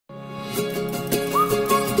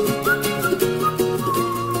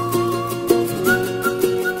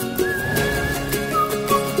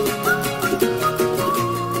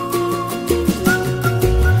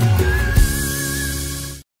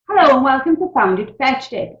founded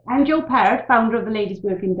Fetched It. I'm Jo Parrott, founder of the Ladies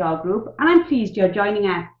Working Dog Group, and I'm pleased you're joining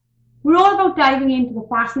us. We're all about diving into the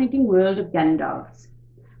fascinating world of gun dogs.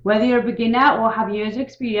 Whether you're a beginner or have years of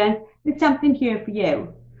experience, there's something here for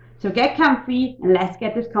you. So get comfy and let's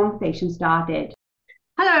get this conversation started.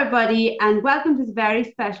 Hello, everybody, and welcome to this very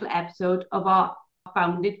special episode of our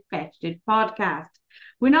Founded Fetched It podcast.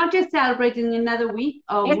 We're not just celebrating another week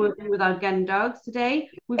of working with our gun dogs today,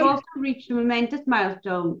 we've also reached a momentous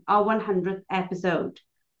milestone, our 100th episode.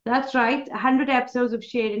 That's right, 100 episodes of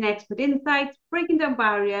sharing expert insights, breaking down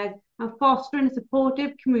barriers, and fostering a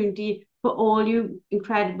supportive community for all you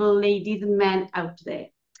incredible ladies and men out there.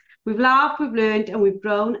 We've laughed, we've learned, and we've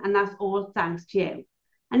grown, and that's all thanks to you.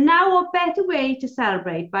 And now, what better way to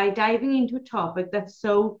celebrate by diving into a topic that's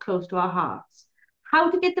so close to our hearts: how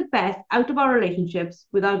to get the best out of our relationships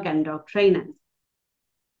with our gun dog trainers.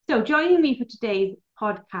 So joining me for today's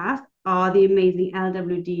podcast are the amazing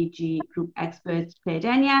LWDG group experts Claire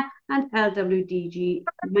Denia and LWDG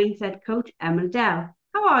mindset coach Emma Dell.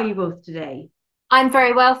 How are you both today? I'm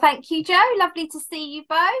very well, thank you, Jo. Lovely to see you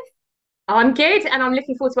both. I'm good, and I'm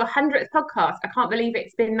looking forward to our 100th podcast. I can't believe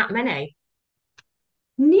it's been that many.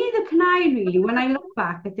 Neither can I really. When I look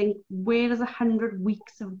back, I think, where has 100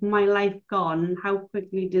 weeks of my life gone? How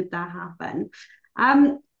quickly did that happen?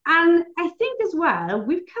 And I think as well,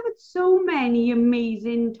 we've covered so many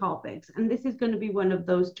amazing topics, and this is going to be one of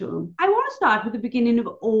those too. I want to start with the beginning of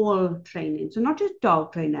all training. So not just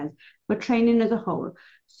dog trainers, but training as a whole.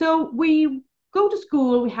 So we go to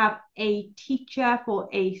school, we have a teacher for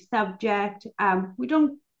a subject. We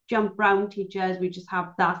don't jump around teachers, we just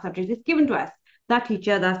have that subject. It's given to us. That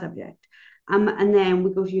teacher, that subject. And then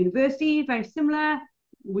we go to university, very similar.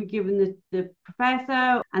 We're given the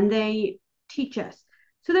professor and they teach us.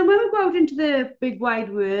 So then when we go out into the big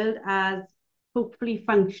wide world as hopefully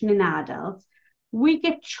functioning adults, we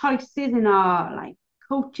get choices in our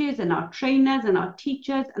coaches and our trainers and our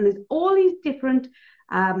teachers. And there's all these different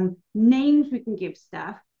names we can give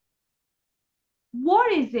stuff.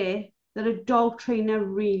 What is it that a dog trainer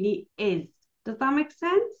really is? Does that make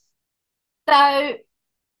sense? So,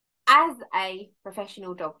 as a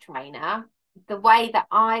professional dog trainer, the way that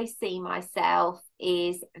I see myself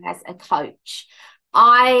is as a coach.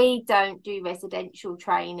 I don't do residential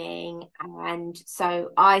training, and so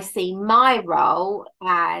I see my role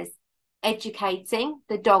as educating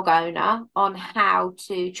the dog owner on how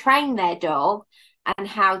to train their dog and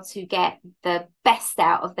how to get the best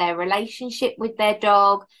out of their relationship with their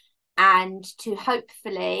dog, and to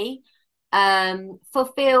hopefully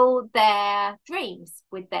fulfill their dreams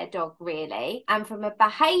with their dog, really. And from a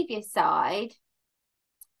behavior side,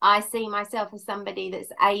 I see myself as somebody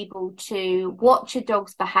that's able to watch a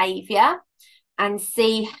dog's behavior and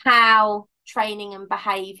see how training and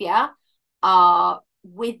behavior are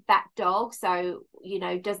with that dog. So,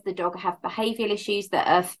 does the dog have behavioral issues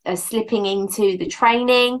that are slipping into the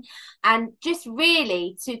training, and just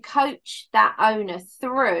really to coach that owner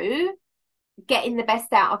through getting the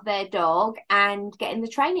best out of their dog and getting the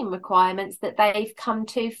training requirements that they've come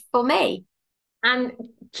to for me. And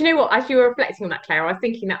do you know what? As you were reflecting on that, Claire, I was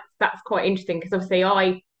thinking that's quite interesting, because obviously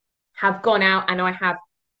I have gone out and I have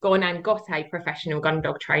gone and got a professional gun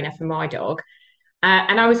dog trainer for my dog.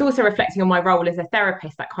 And I was also reflecting on my role as a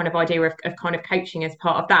therapist, that kind of idea of kind of coaching as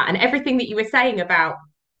part of that. And everything that you were saying about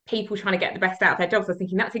people trying to get the best out of their dogs, I was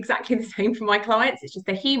thinking that's exactly the same for my clients. It's just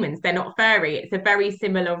they're humans, they're not furry. It's a very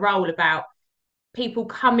similar role about people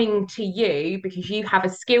coming to you because you have a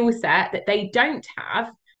skill set that they don't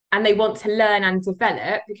have and they want to learn and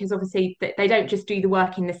develop, because obviously they don't just do the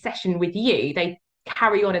work in the session with you, they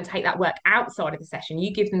carry on and take that work outside of the session.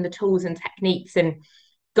 You give them the tools and techniques and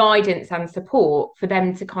guidance and support for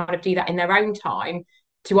them to kind of do that in their own time,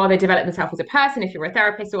 to either develop themselves as a person if you're a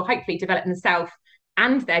therapist, or hopefully develop themselves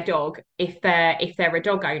and their dog if they're a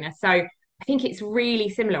dog owner. So I think it's really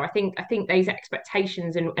similar. I think those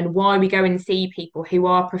expectations and why we go and see people who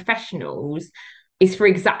are professionals is for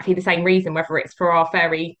exactly the same reason, whether it's for our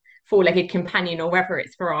furry four-legged companion or whether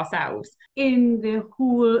it's for ourselves. In the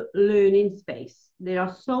whole learning space, there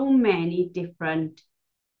are so many different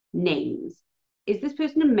names. Is this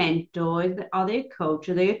person a mentor? Are they a coach?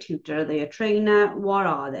 Are they a tutor? Are they a trainer? What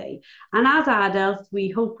are they? And as adults, we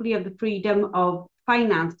hopefully have the freedom of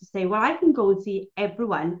finance to say, well, I can go and see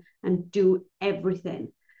everyone and do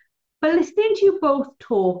everything. But listening to you both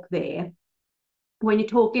talk there, when you're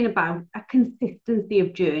talking about a consistency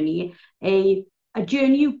of journey, a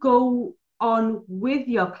journey you go on with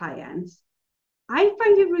your clients, I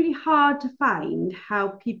find it really hard to find how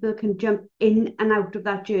people can jump in and out of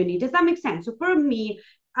that journey. Does that make sense? So for me,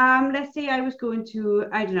 let's say I was going to,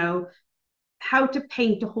 I don't know, how to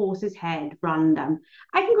paint a horse's head random.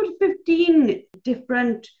 I can go to 15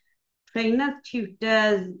 different trainers,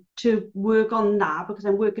 tutors to work on that because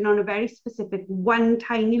I'm working on a very specific one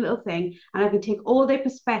tiny little thing, and I can take all their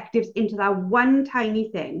perspectives into that one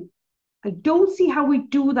tiny thing. I don't see how we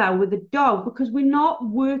do that with a dog because we're not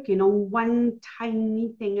working on one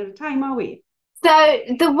tiny thing at a time, are we? So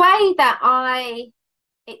the way that I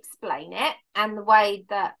explain it and the way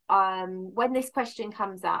that when this question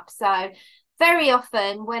comes up, so very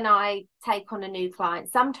often when I take on a new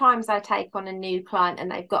client, sometimes I take on a new client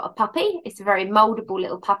and they've got a puppy. It's a very moldable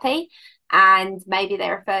little puppy, and maybe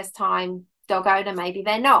they're a first time dog owner, maybe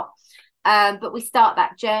they're not, but we start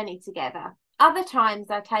that journey together. Other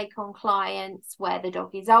times I take on clients where the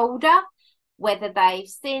dog is older, whether they've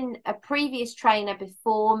seen a previous trainer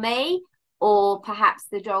before me, or perhaps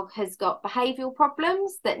the dog has got behavioural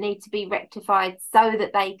problems that need to be rectified so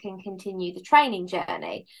that they can continue the training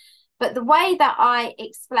journey. But the way that I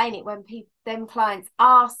explain it when them clients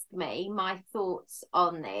ask me my thoughts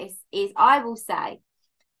on this is I will say,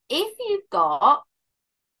 if you've got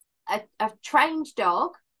a trained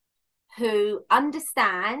dog who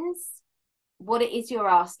understands what it is you're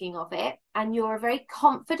asking of it, and you're a very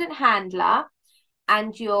confident handler,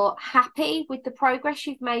 and you're happy with the progress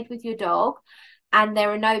you've made with your dog, and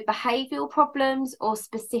there are no behavioural problems or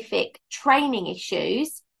specific training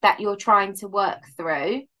issues that you're trying to work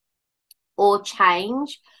through or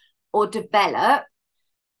change or develop,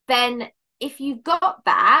 then if you've got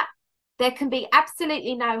that, there can be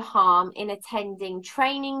absolutely no harm in attending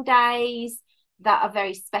training days that are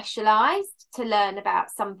very specialised to learn about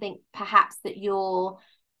something perhaps that your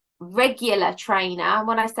regular trainer, and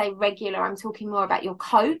when I say regular, I'm talking more about your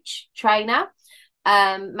coach trainer,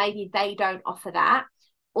 maybe they don't offer that,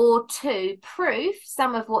 or to proof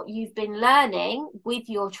some of what you've been learning with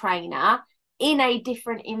your trainer in a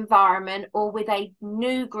different environment or with a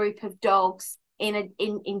new group of dogs in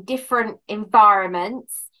different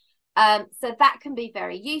environments. So that can be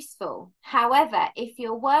very useful. However, if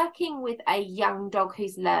you're working with a young dog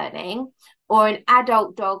who's learning, or an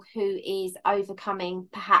adult dog who is overcoming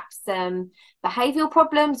perhaps some behavioural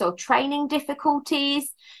problems or training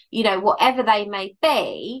difficulties, you know, whatever they may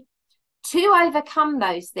be, to overcome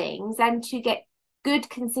those things and to get good,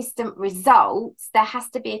 consistent results, there has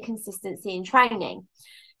to be a consistency in training.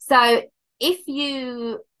 So if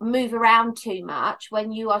you move around too much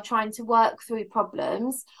when you are trying to work through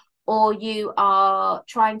problems, or you are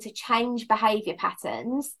trying to change behaviour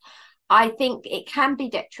patterns, I think it can be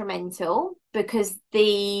detrimental because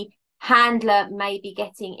the handler may be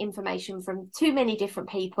getting information from too many different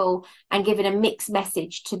people and giving a mixed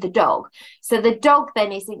message to the dog. So the dog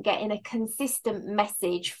then isn't getting a consistent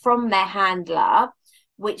message from their handler,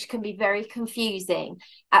 which can be very confusing.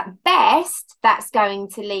 At best, that's going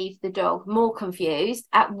to leave the dog more confused.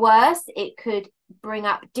 At worst, it could bring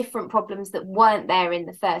up different problems that weren't there in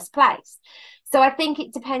the first place. So I think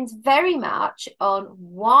it depends very much on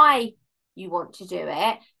why you want to do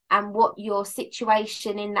it and what your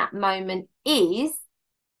situation in that moment is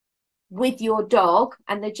with your dog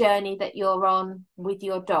and the journey that you're on with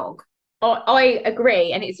your dog. I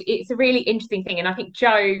agree, and it's a really interesting thing, and I think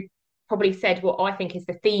Joe probably said what I think is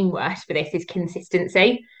the theme word for this is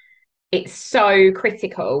consistency. It's so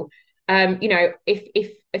critical. You know,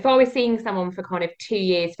 if I was seeing someone for kind of 2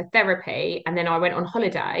 years for therapy and then I went on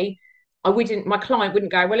holiday, my client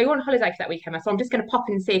wouldn't go, well, you're on holiday for that weekend, so I'm just going to pop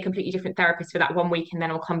in and see a completely different therapist for that 1 week and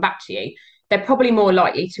then I'll come back to you. They're probably more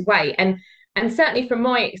likely to wait. And certainly from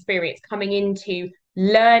my experience coming into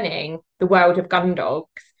learning the world of gun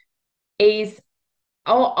dogs is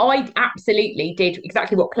I absolutely did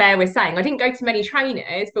exactly what Claire was saying. I didn't go to many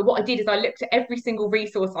trainers, but what I did is I looked at every single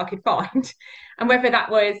resource I could find. And whether that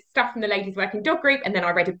was stuff from the Ladies Working Dog Group, and then I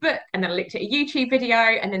read a book, and then I looked at a YouTube video,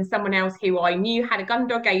 and then someone else who I knew had a gun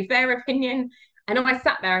dog gave their opinion. And I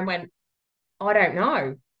sat there and went, I don't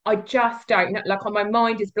know. I just don't know. Like, my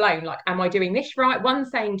mind is blown. Like, am I doing this right? One's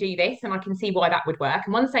saying do this, and I can see why that would work.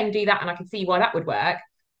 And one's saying do that, and I can see why that would work.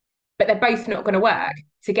 But they're both not going to work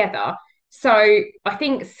together. So I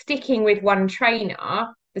think sticking with one trainer,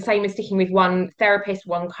 the same as sticking with one therapist,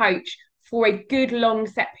 one coach for a good long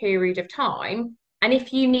set period of time. And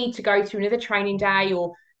if you need to go to another training day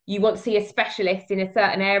or you want to see a specialist in a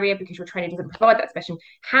certain area because your trainer doesn't provide that specialist,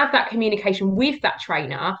 have that communication with that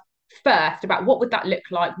trainer first about what would that look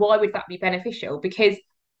like? Why would that be beneficial? Because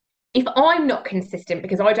if I'm not consistent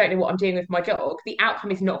because I don't know what I'm doing with my dog, the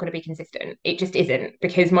outcome is not going to be consistent. It just isn't,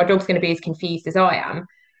 because my dog's going to be as confused as I am.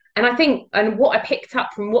 And I think, and what I picked up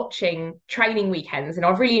from watching training weekends, and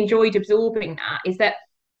I've really enjoyed absorbing that, is that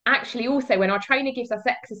actually also when our trainer gives us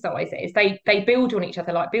exercises, they build on each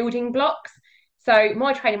other like building blocks. So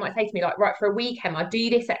my trainer might say to me, like, right, for a weekend, I do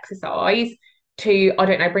this exercise to, I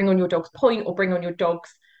don't know, bring on your dog's point or bring on your dog's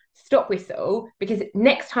stop whistle, because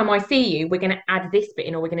next time I see you, we're going to add this bit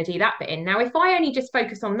in or we're going to do that bit in. Now, if I only just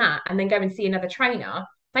focus on that and then go and see another trainer,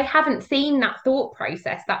 they haven't seen that thought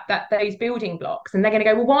process, that those building blocks, and they're going to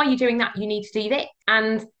go, well, why are you doing that? You need to do this.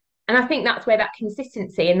 And I think that's where that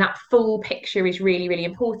consistency and that full picture is really, really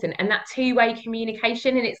important. And that two-way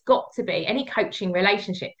communication, and it's got to be, any coaching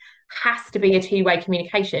relationship has to be a two-way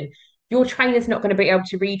communication. Your trainer's not going to be able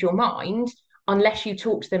to read your mind unless you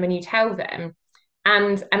talk to them and you tell them.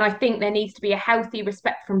 And I think there needs to be a healthy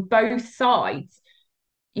respect from both sides.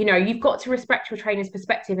 You know, you've got to respect your trainer's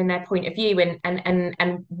perspective and their point of view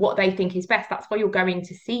and what they think is best. That's why you're going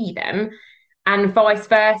to see them. And vice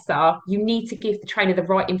versa, you need to give the trainer the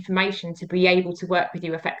right information to be able to work with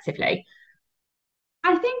you effectively.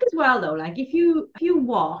 I think as well though, like if you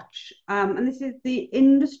watch, and this is the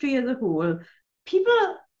industry as a whole,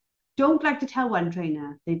 people don't like to tell one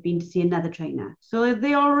trainer they've been to see another trainer. So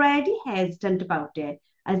they're already hesitant about it,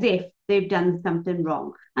 as if they've done something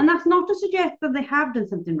wrong. And that's not to suggest that they have done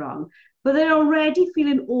something wrong, but they're already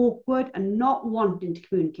feeling awkward and not wanting to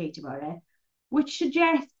communicate about it, which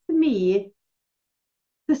suggests to me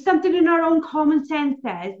there's something in our own common sense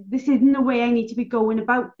says this isn't the way I need to be going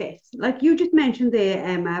about this. Like you just mentioned there,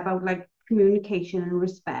 Emma, about like communication and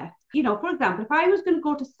respect. You know, for example, if I was going to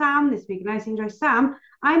go to Sam this week and I say, Sam,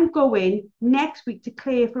 I'm going next week to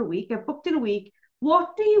Claire for a week. I've booked in a week.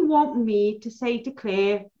 What do you want me to say to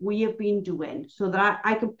Claire we have been doing so that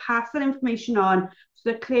I can pass that information on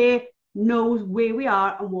so that Claire knows where we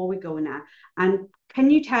are and what we're going at? And can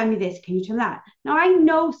you tell me this? Can you tell me that? Now, I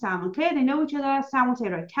know Sam and Claire, they know each other. Sam will say,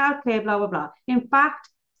 right, tell Claire, blah, blah, blah. In fact,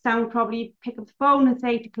 Sam will probably pick up the phone and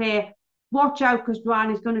say to Claire, watch out because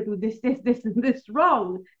Joanne is going to do this, and this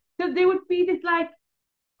wrong. So there would be this like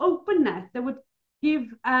openness that would give,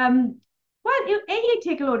 it'd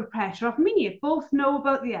take a load of pressure off me. You both know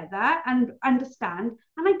about the other and understand.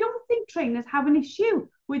 And I don't think trainers have an issue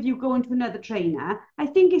with you going to another trainer. I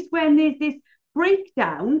think it's when there's this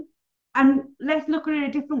breakdown. And let's look at it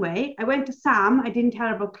a different way. I went to Sam. I didn't tell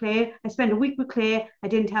her about Claire. I spent a week with Claire. I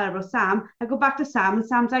didn't tell her about Sam. I go back to Sam and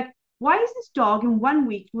Sam's like, why is this dog in 1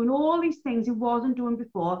 week doing all these things it wasn't doing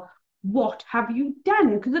before? What have you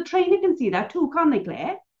done? Because the trainer can see that too, can't they,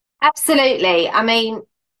 Claire? Absolutely. I mean,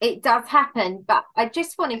 it does happen. But I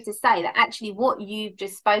just wanted to say that actually what you've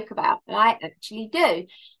just spoke about, I actually do.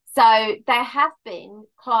 So there have been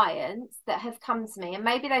clients that have come to me and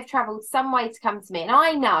maybe they've travelled some way to come to me. And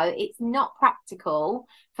I know it's not practical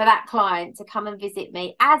for that client to come and visit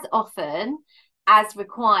me as often as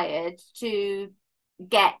required to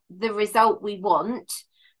get the result we want.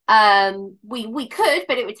 We could,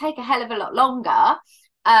 but it would take a hell of a lot longer.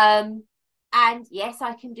 And yes,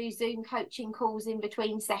 I can do Zoom coaching calls in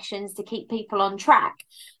between sessions to keep people on track.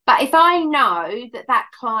 But if I know that that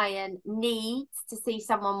client needs to see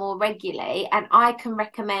someone more regularly and I can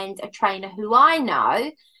recommend a trainer who I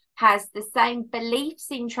know has the same beliefs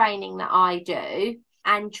in training that I do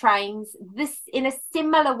and trains this in a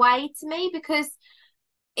similar way to me, because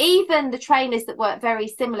even the trainers that work very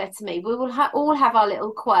similar to me, we will all have our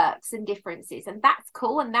little quirks and differences, and that's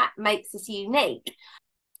cool and that makes us unique.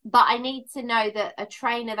 But I need to know that a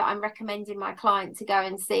trainer that I'm recommending my client to go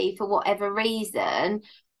and see for whatever reason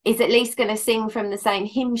is at least going to sing from the same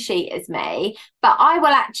hymn sheet as me. But I will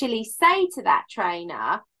actually say to that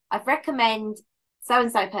trainer, I've recommend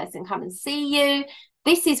so-and-so person come and see you.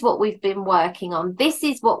 This is what we've been working on. This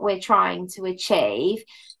is what we're trying to achieve.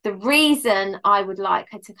 The reason I would like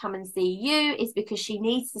her to come and see you is because she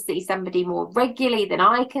needs to see somebody more regularly than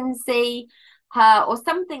I can see her, or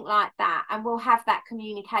something like that, and we'll have that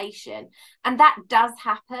communication. And that does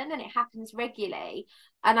happen, and it happens regularly.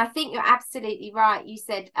 And I think you're absolutely right. You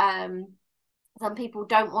said some people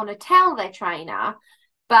don't want to tell their trainer,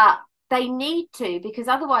 but they need to, because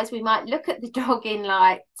otherwise we might look at the dog in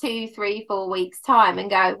like 2, 3, 4 weeks time and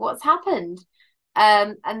go, what's happened?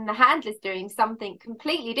 And the handler's doing something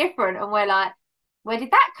completely different, and we're like, where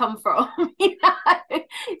did that come from? You know?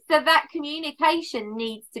 So that communication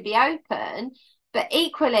needs to be open. But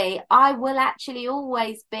equally, I will actually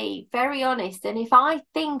always be very honest. And if I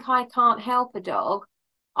think I can't help a dog,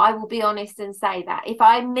 I will be honest and say that. If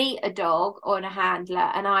I meet a dog or a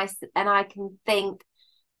handler and I can think,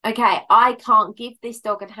 okay, I can't give this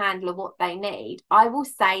dog and handler what they need, I will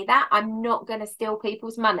say that. I'm not going to steal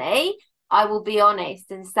people's money. I will be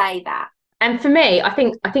honest and say that. And for me, I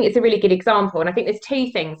think it's a really good example. And I think there's two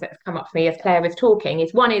things that have come up for me as Claire was talking.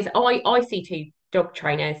 One is I see two dog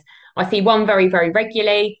trainers. I see one very, very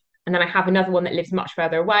regularly, and then I have another one that lives much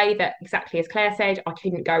further away that, exactly as Claire said, I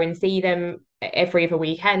couldn't go and see them every other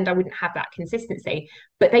weekend. I wouldn't have that consistency.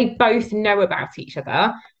 But they both know about each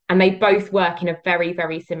other and they both work in a very,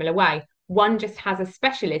 very similar way. One just has a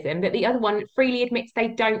specialism that the other one freely admits they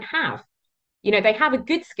don't have. You know, they have a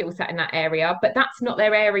good skill set in that area, but that's not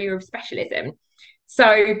their area of specialism.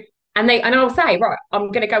 So, and I'll say, right,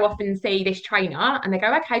 I'm going to go off and see this trainer, and they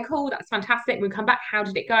go, okay, cool, that's fantastic. We'll come back. How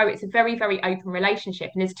did it go? It's a very, very open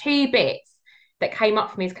relationship. And there's two bits that came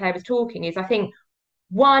up for me as Claire was talking. Is I think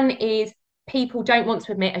one is people don't want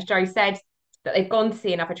to admit, as Jo said, that they've gone to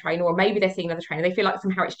see another trainer, or maybe they're seeing another trainer. They feel like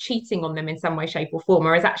somehow it's cheating on them in some way, shape, or form,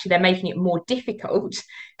 whereas actually they're making it more difficult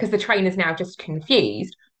because the trainer's now just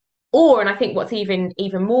confused. Or, and I think what's even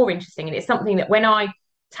more interesting, and it's something that when I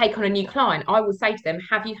take on a new client, I will say to them,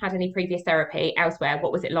 have you had any previous therapy elsewhere?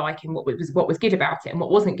 What was it like, and what was good about it and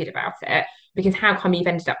what wasn't good about it? Because how come you've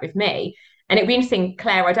ended up with me? And it'd be interesting,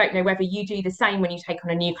 Claire, I don't know whether you do the same when you take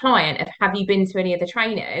on a new client, of have you been to any of the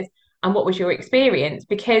trainers and what was your experience?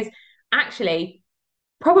 Because actually,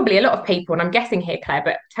 probably a lot of people, and I'm guessing here, Claire,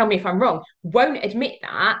 but tell me if I'm wrong, won't admit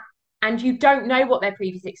that. And you don't know what their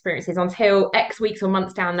previous experience is until X weeks or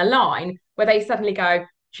months down the line, where they suddenly go,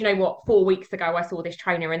 do you know what, 4 weeks ago I saw this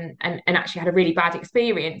trainer and actually had a really bad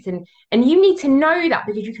experience. And you need to know that,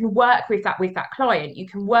 because you can work with that client. You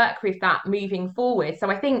can work with that moving forward. So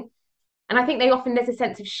I think they often, there's a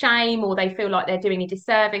sense of shame, or they feel like they're doing a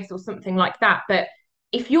disservice or something like that. But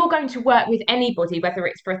if you're going to work with anybody, whether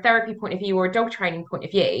it's for a therapy point of view or a dog training point of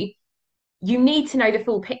view, you need to know the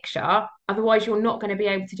full picture. Otherwise, you're not going to be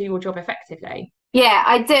able to do your job effectively. Yeah,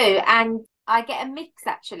 I do. And I get a mix,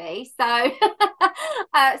 actually. So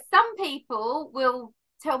some people will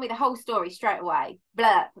tell me the whole story straight away,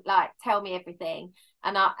 blurb, like tell me everything.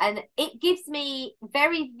 And it gives me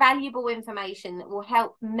very valuable information that will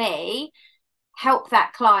help me help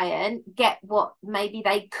that client get what maybe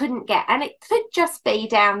they couldn't get. And it could just be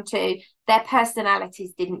down to their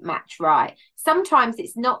personalities didn't match right. Sometimes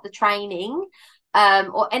it's not the training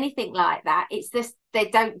or anything like that. It's just they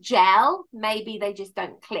don't gel. Maybe they just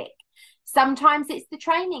don't click. Sometimes it's the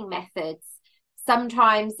training methods.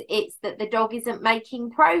 Sometimes it's that the dog isn't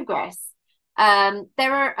making progress.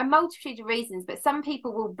 There are a multitude of reasons, but some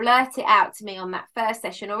people will blurt it out to me on that first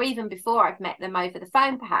session, or even before I've met them over the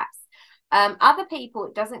phone, perhaps. Other people,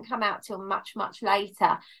 it doesn't come out till much, much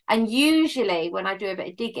later. And usually when I do a bit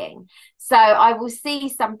of digging, so I will see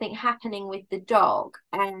something happening with the dog,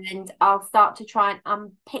 and I'll start to try and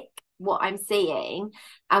unpick what I'm seeing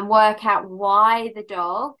and work out why the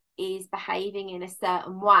dog is behaving in a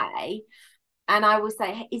certain way. And I will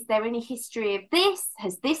say, is there any history of this?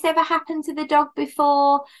 Has this ever happened to the dog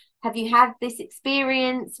before? Have you had this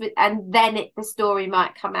experience? And then the story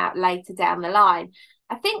might come out later down the line.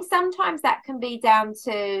 I think sometimes that can be down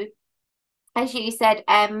to, as you said,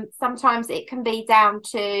 sometimes it can be down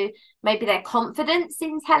to maybe their confidence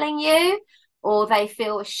in telling you, or they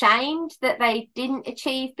feel ashamed that they didn't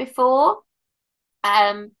achieve before.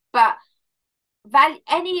 But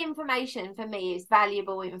any information for me is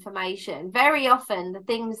valuable information. Very often the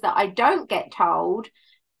things that I don't get told,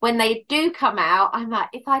 when they do come out, I'm like,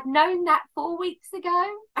 if I'd known that 4 weeks ago,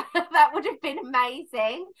 that would have been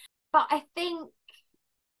amazing. But I think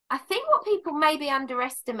what people maybe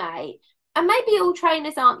underestimate, and maybe all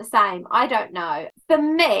trainers aren't the same, I don't know. For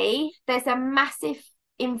me, there's a massive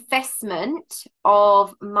investment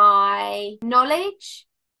of my knowledge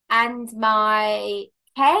and my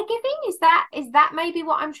caregiving. Is that maybe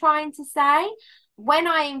what I'm trying to say? When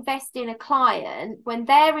I invest in a client, when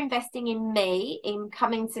they're investing in me, in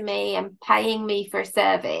coming to me and paying me for a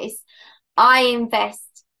service, I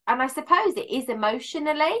invest, and I suppose it is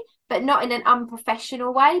emotionally, but not in an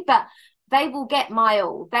unprofessional way, but they will get my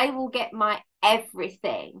all. They will get my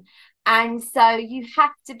everything. And so you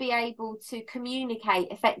have to be able to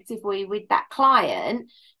communicate effectively with that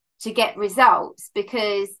client to get results,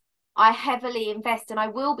 because I heavily invest, and I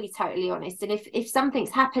will be totally honest. And if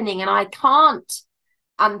something's happening and I can't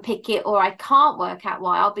unpick it, or I can't work out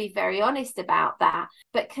why, I'll be very honest about that.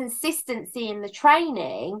 But consistency in the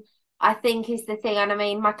training, I think, is the thing. And I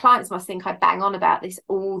mean, my clients must think I bang on about this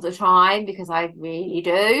all the time, because I really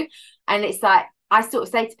do. And it's like, I sort of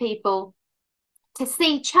say to people, to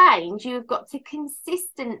see change, you've got to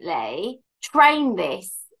consistently train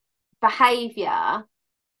this behavior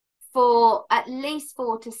for at least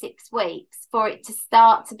 4 to 6 weeks for it to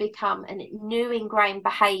start to become a new ingrained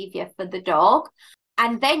behavior for the dog.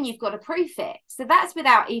 And then you've got to proof it. So that's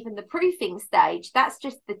without even the proofing stage. That's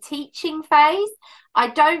just the teaching phase. I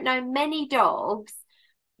don't know many dogs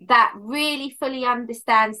that really fully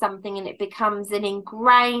understand something and it becomes an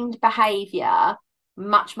ingrained behavior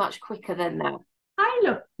much, much quicker than that. I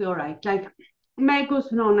look all right. Like, Meg goes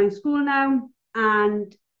to an online school now,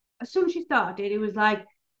 and as soon as she started, it was like,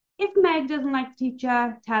 if Meg doesn't like the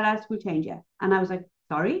teacher, tell us, we'll change it. And I was like,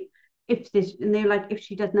 sorry? If this, and they're like, if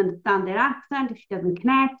she doesn't understand their accent, if she doesn't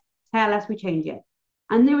connect, tell us, we change it.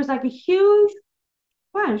 And there was like a huge,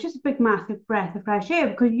 wow, it was just a big, massive breath of fresh air,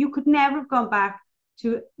 because you could never have gone back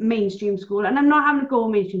to mainstream school. And I'm not having to go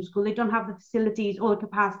to mainstream school. They don't have the facilities or the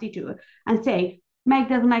capacity to, and say, Meg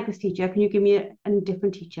doesn't like this teacher. Can you give me a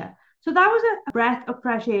different teacher? So that was a breath of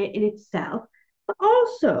fresh air in itself. But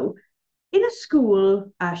also, in a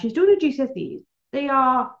school, she's doing her GCSEs, they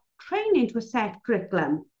are training to a set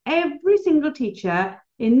curriculum. Every single teacher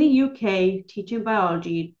in the UK teaching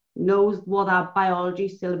biology knows what that biology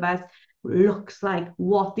syllabus looks like,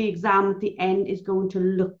 what the exam at the end is going to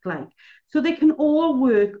look like. So they can all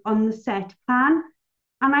work on the set plan.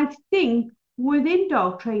 And I think within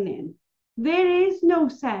dog training, there is no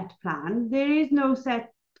set plan. There is no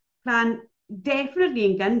set plan. Definitely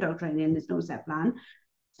in gun dog training, there's no set plan.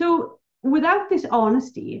 So without this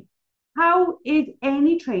honesty, how is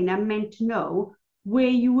any trainer meant to know where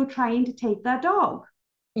you were trying to take that dog?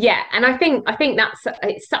 Yeah, and I think that's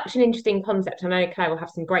it's such an interesting concept. I know Claire will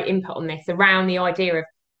have some great input on this around the idea of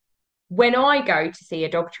when I go to see a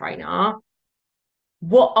dog trainer,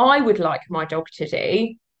 what I would like my dog to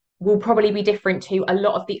do will probably be different to a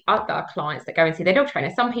lot of the other clients that go and see their dog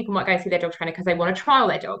trainer. Some people might go and see their dog trainer because they want to trial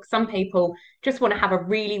their dog. Some people just want to have a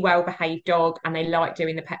really well-behaved dog and they like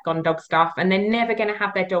doing the pet Gundog stuff, and they're never going to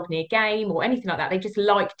have their dog near game or anything like that. They just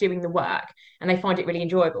like doing the work and they find it really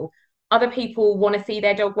enjoyable. Other people want to see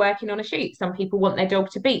their dog working on a shoot. Some people want their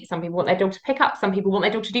dog to beat. Some people want their dog to pick up. Some people want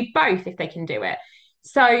their dog to do both if they can do it.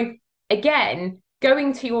 So again,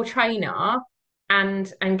 going to your trainer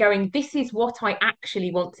and going, this is what I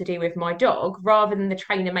actually want to do with my dog, rather than the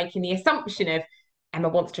trainer making the assumption of Emma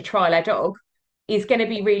wants to trial her dog, is going to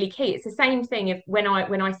be really key. It's the same thing if when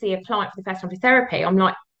I see a client for the first time for therapy, I'm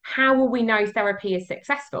like, how will we know therapy is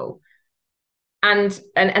successful? And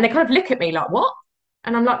they kind of look at me like, what?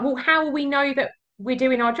 And I'm like, well, how will we know that we're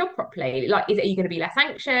doing our job properly? Like, are you going to be less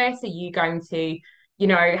anxious? Are you going to,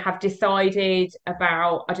 have decided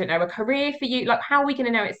about, I don't know, a career for you? Like, how are we going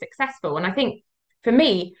to know it's successful? And I think for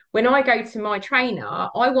me, when I go to my trainer,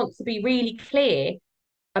 I want to be really clear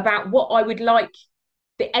about what I would like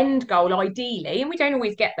the end goal, ideally. And we don't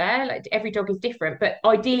always get there, like every dog is different, but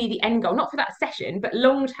ideally the end goal, not for that session, but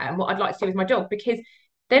long term, what I'd like to do with my dog, because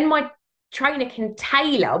then my trainer can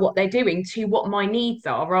tailor what they're doing to what my needs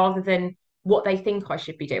are rather than what they think I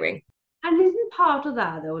should be doing. And isn't part of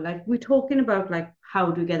that though, like we're talking about like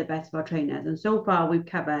how do we get the best of our trainers? And so far we've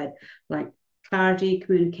covered like clarity,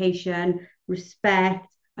 communication, respect,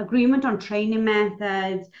 agreement on training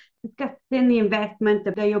methods, discussing the investment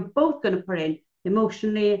that you're both going to put in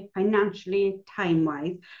emotionally, financially,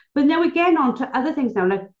 time-wise. But now we're getting on to other things now,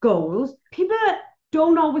 like goals. People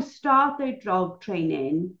don't always start their dog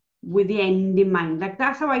training with the end in mind. Like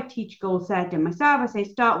that's how I teach goal setting myself. I say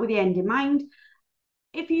start with the end in mind.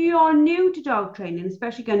 If you are new to dog training,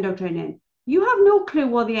 especially gun dog training, you have no clue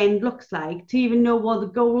what the end looks like to even know what the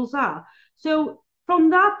goals are. So from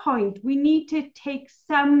that point, we need to take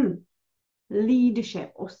some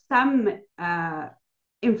leadership or some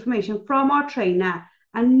information from our trainer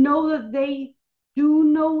and know that they do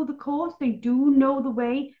know the course, they do know the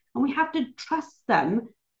way, and we have to trust them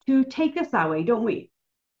to take us that way, don't we?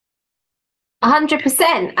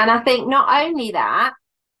 100%. And I think not only that,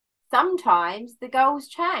 sometimes the goals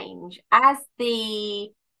change as the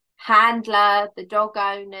handler, the dog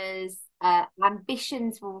owners,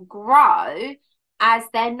 ambitions will grow as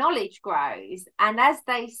their knowledge grows and as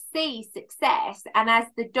they see success, and as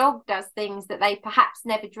the dog does things that they perhaps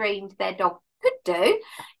never dreamed their dog could do,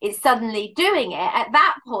 it's suddenly doing it. At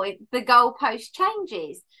that point, the goalpost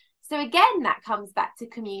changes. So again, that comes back to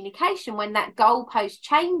communication. When that goalpost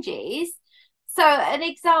changes, so an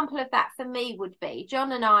example of that for me would be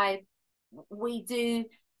John and I, we do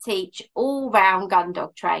teach all round gun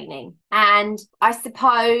dog training, and I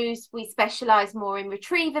suppose we specialize more in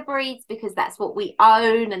retriever breeds because that's what we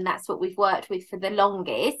own and that's what we've worked with for the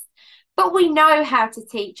longest, but we know how to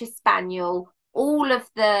teach a spaniel all of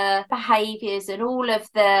the behaviors and all of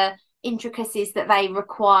the intricacies that they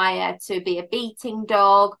require to be a beating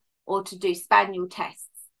dog or to do spaniel tests.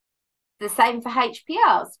 The same for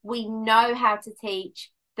HPRs. We know how to teach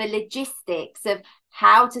the logistics of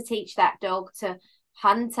how to teach that dog to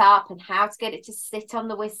hunt up and how to get it to sit on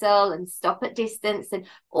the whistle and stop at distance and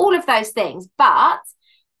all of those things. But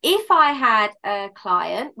if I had a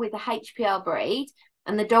client with a HPR breed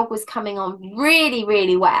and the dog was coming on really,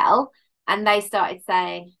 really well, and they started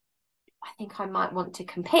saying, I think I might want to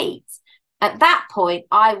compete, At that point,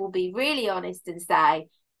 I will be really honest and say,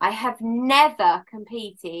 I have never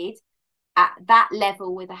competed at that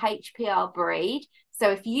level with a HPR breed. So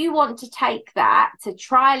if you want to take that to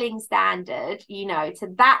trialing standard, you know, to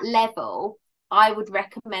that level, I would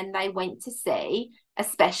recommend they went to see a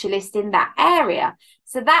specialist in that area.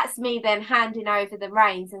 So that's me then handing over the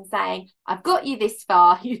reins and saying, I've got you this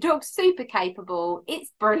far. Your dog's super capable.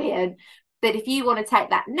 It's brilliant. But if you want to take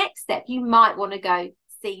that next step, you might want to go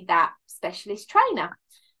see that specialist trainer.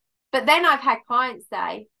 But then I've had clients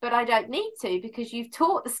say, but I don't need to because you've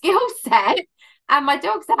taught the skill set and my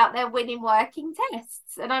dog's out there winning working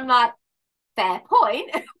tests. And I'm like, fair point.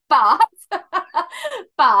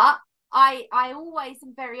 but I always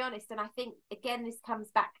am very honest. And I think, again, this comes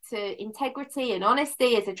back to integrity and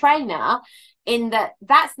honesty as a trainer, in that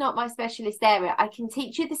that's not my specialist area. I can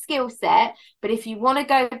teach you the skill set, but if you want to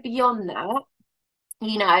go beyond that,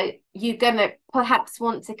 you know, you're going to perhaps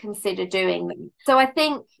want to consider doing them. So I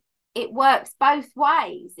think it works both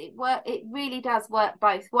ways. It really does work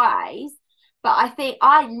both ways. But I think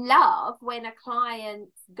I love when a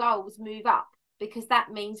client's goals move up, because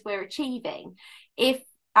that means we're achieving. If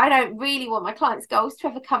I don't really want my clients' goals to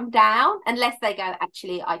ever come down, unless they go,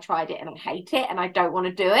 actually, I tried it and I hate it and I don't want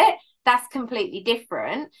to do it. That's completely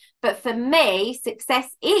different. But for me, success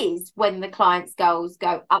is when the client's goals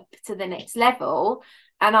go up to the next level.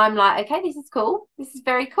 And I'm like, okay, this is cool. This is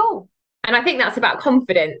very cool. And I think that's about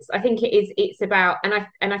confidence. I think it's about,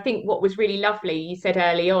 and I think what was really lovely, you said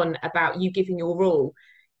early on about you giving your all,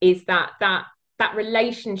 is that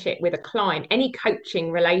relationship with a client, any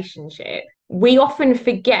coaching relationship, we often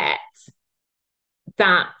forget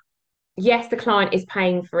that, yes, the client is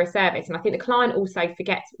paying for a service. And I think the client also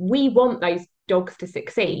forgets we want those dogs to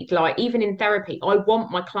succeed. Like, even in therapy, I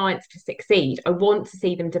want my clients to succeed. I want to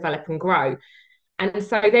see them develop and grow. And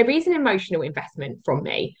so there is an emotional investment from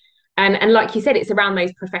me. And like you said, it's around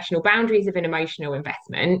those professional boundaries of an emotional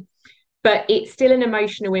investment, but it's still an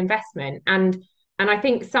emotional investment. And I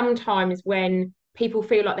think sometimes when people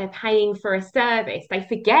feel like they're paying for a service, they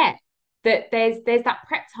forget that there's that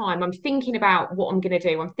prep time. I'm thinking about what I'm going to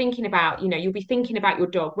do. I'm thinking about, you know, you'll be thinking about your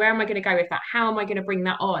dog. Where am I going to go with that? How am I going to bring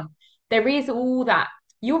that on? There is all that.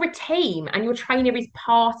 You're a team and your trainer is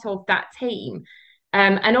part of that team.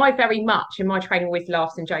 And I very much, and my trainer always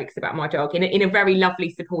laughs and jokes about my dog in a very lovely,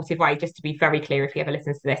 supportive way, just to be very clear if he ever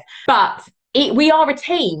listens to this. But we are a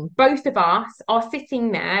team. Both of us are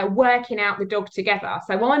sitting there working out the dog together.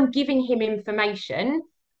 So I'm giving him information,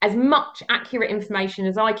 as much accurate information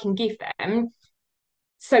as I can give them,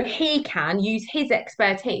 so he can use his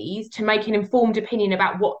expertise to make an informed opinion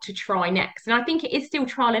about what to try next. And I think it is still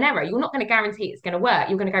trial and error. You're not going to guarantee it's going to work.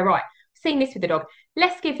 You're going to go, right, seen this with the dog,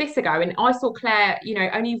 let's give this a go. And I saw Claire, you know,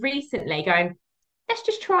 only recently going, let's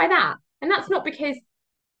just try that. And that's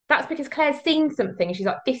because Claire's seen something and she's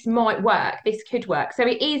like, this might work, this could work. So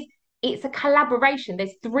it's a collaboration.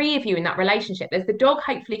 There's three of you in that relationship. There's the dog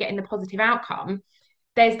hopefully getting the positive outcome.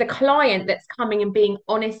 There's the client that's coming and being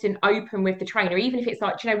honest and open with the trainer, even if it's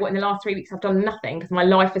like, do you know what, in the last 3 weeks I've done nothing because my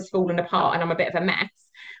life has fallen apart and I'm a bit of a mess,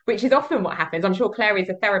 which is often what happens. I'm sure Claire is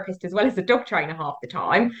a therapist as well as a dog trainer half the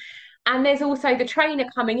time. And there's also the trainer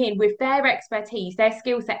coming in with their expertise, their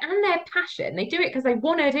skill set and their passion. They do it because they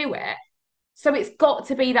want to do it. So it's got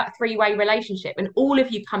to be that three-way relationship, and all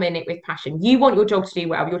of you come in it with passion. You want your dog to do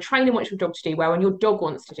well, your trainer wants your dog to do well, and your dog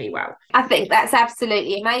wants to do well. I think that's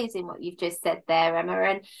absolutely amazing what you've just said there, Emma.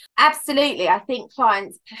 And absolutely, I think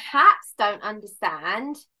clients perhaps don't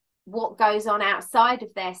understand what goes on outside of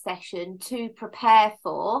their session to prepare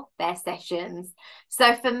for their sessions.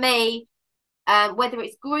 So for me, whether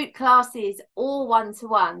it's group classes or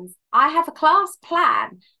one-to-ones, I have a class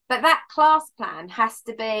plan, but that class plan has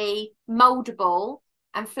to be moldable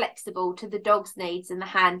and flexible to the dog's needs and the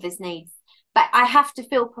handler's needs. But I have to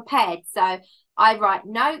feel prepared. So I write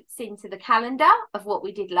notes into the calendar of what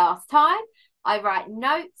we did last time. I write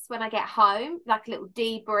notes when I get home, like a little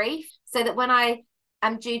debrief, so that when I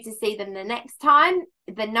am due to see them the next time,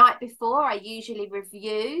 the night before, I usually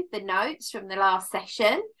review the notes from the last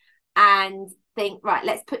session and think, right,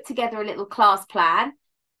 let's put together a little class plan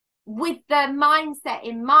with the mindset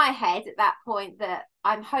in my head at that point that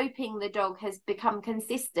I'm hoping the dog has become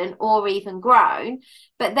consistent or even grown.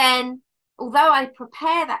 But then, although I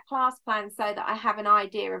prepare that class plan so that I have an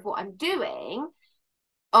idea of what I'm doing,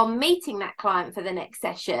 on meeting that client for the next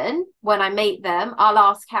session, when I meet them, I'll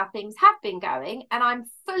ask how things have been going, and I'm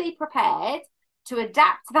fully prepared to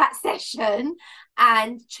adapt that session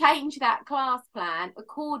and change that class plan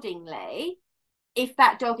accordingly if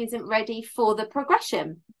that dog isn't ready for the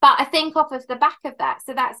progression. But I think off of the back of that,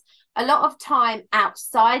 so that's a lot of time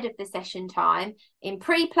outside of the session time, in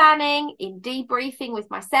pre-planning, in debriefing with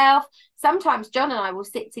myself. Sometimes John and I will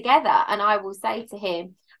sit together and I will say to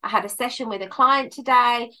him, I had a session with a client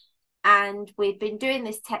today and we've been doing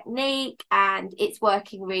this technique and it's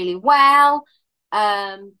working really well.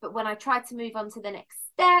 But when I tried to move on to the next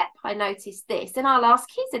step, I noticed this, and I'll ask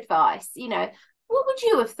his advice, you know, what would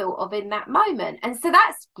you have thought of in that moment? And so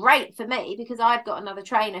that's great for me because I've got another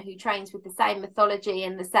trainer who trains with the same mythology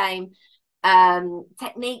and the same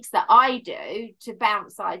techniques that I do to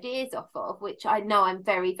bounce ideas off of, which I know I'm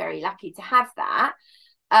very, very lucky to have that.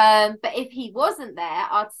 But if he wasn't there,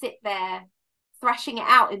 I'd sit there thrashing it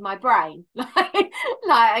out in my brain.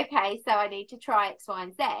 like, okay, so I need to try X, Y,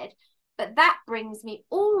 and Z. But that brings me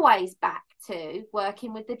always back to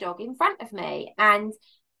working with the dog in front of me.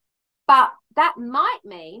 But that might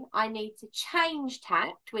mean I need to change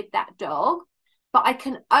tact with that dog, but I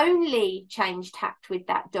can only change tact with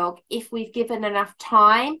that dog if we've given enough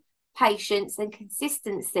time, patience, and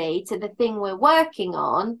consistency to the thing we're working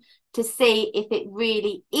on to see if it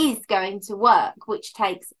really is going to work, which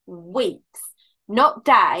takes weeks, not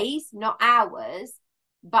days, not hours,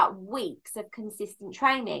 but weeks of consistent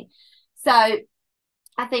training. So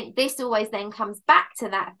I think this always then comes back to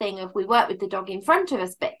that thing of we work with the dog in front of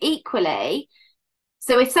us, but equally,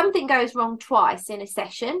 so if something goes wrong twice in a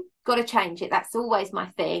session, got to change it. That's always my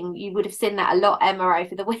thing. You would have seen that a lot, Emma,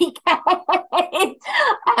 over the weekend.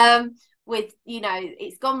 With, you know,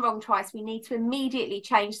 it's gone wrong twice. We need to immediately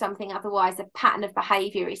change something. Otherwise, a pattern of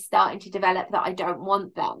behavior is starting to develop that I don't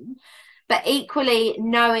want them. But equally,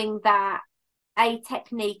 knowing that a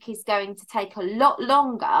technique is going to take a lot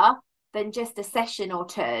longer than just a session or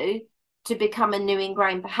two to become a new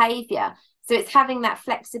ingrained behavior. So it's having that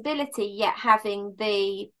flexibility, yet having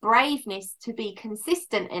the braveness to be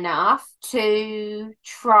consistent enough to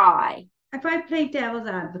try. If I play devil's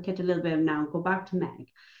advocate a little bit now, go back to Meg.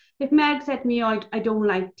 If Meg said to me, oh, I don't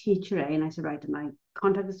like teacher A, and I said, right, and I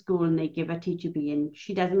contact the school and they give her teacher B, and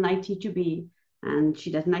she doesn't like teacher B, and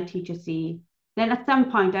she doesn't like teacher C, then at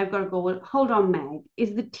some point I've got to go, well, hold on, Meg,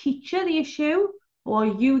 is the teacher the issue or are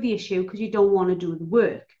you the issue because you don't want to do the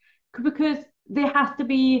work? Because there has to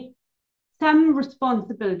be some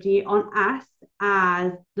responsibility on us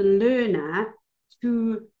as the learner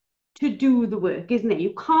to do the work, isn't it?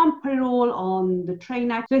 You can't put it all on the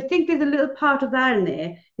trainer. So I think there's a little part of that in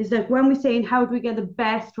there, is that when we're saying how do we get the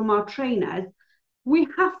best from our trainers, we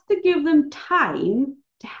have to give them time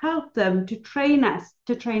to help them to train us,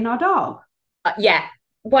 to train our dog. Yeah,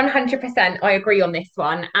 100%. I agree on this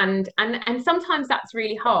one. And sometimes that's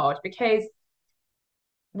really hard because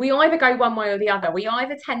we either go one way or the other. We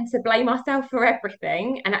either tend to blame ourselves for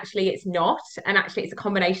everything, and actually it's not, and actually it's a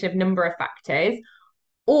combination of number of factors.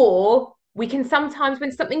 Or we can sometimes,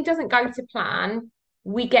 when something doesn't go to plan,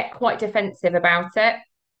 we get quite defensive about it.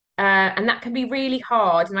 And that can be really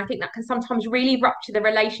hard. And I think that can sometimes really rupture the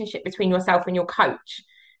relationship between yourself and your coach.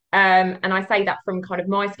 And I say that from kind of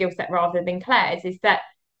my skill set rather than Claire's, is that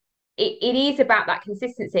it is about that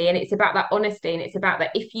consistency, and it's about that honesty, and it's about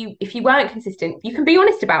that if you weren't consistent, you can be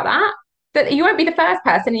honest about that you won't be the first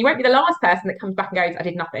person and you won't be the last person that comes back and goes, I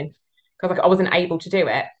did nothing because I wasn't able to do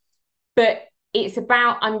it. But it's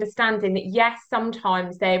about understanding that, yes,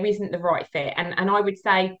 sometimes there isn't the right fit. And I would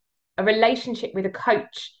say a relationship with a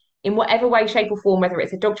coach in whatever way, shape, or form, whether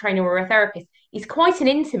it's a dog trainer or a therapist, is quite an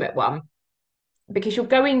intimate one, because you're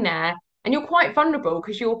going there and you're quite vulnerable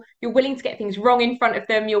because you're willing to get things wrong in front of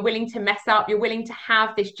them, you're willing to mess up, you're willing to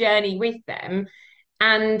have this journey with them.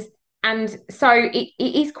 And so it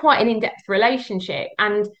is quite an in-depth relationship.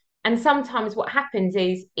 And sometimes what happens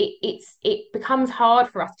is it becomes hard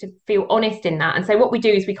for us to feel honest in that. And so what we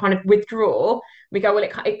do is we kind of withdraw. We go, well,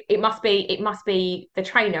 it must be the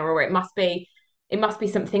trainer, or it must be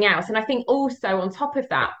something else. And I think also on top of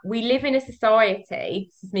that, we live in a society,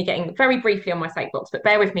 this is me getting very briefly on my soapbox, but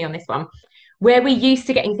bear with me on this one, where we're used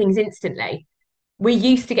to getting things instantly. We're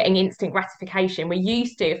used to getting instant gratification. We're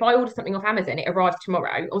used to, if I order something off Amazon, it arrives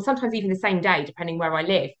tomorrow, or sometimes even the same day, depending where I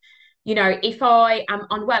live. You know, if I am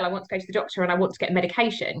unwell, I want to go to the doctor and I want to get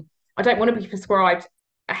medication. I don't want to be prescribed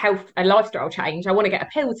a lifestyle change. I want to get a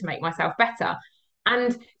pill to make myself better.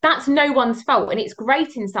 And that's no one's fault. And it's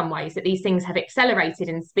great in some ways that these things have accelerated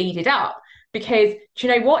and speeded up, because do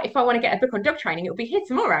you know what? If I want to get a book on dog training, it'll be here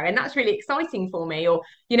tomorrow. And that's really exciting for me, or,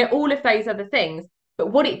 you know, all of those other things.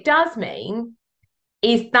 But what it does mean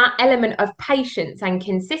is that element of patience and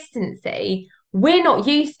consistency we're not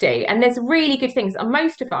used to. And there's really good things. And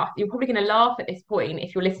most of us, you're probably going to laugh at this point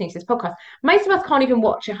if you're listening to this podcast, most of us can't even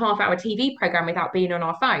watch a half-hour TV program without being on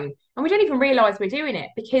our phone. And we don't even realize we're doing it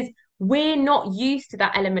because we're not used to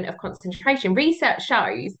that element of concentration. Research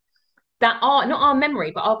shows that not our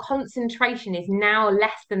memory, but our concentration is now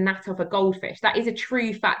less than that of a goldfish. That is a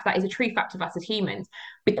true fact. That is a true fact of us as humans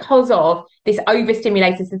because of this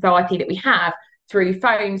overstimulated society that we have through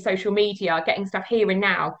phones, social media, getting stuff here and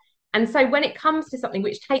now. And so when it comes to something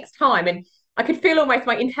which takes time, and I could feel almost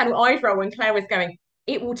my internal eyes roll when Claire was going,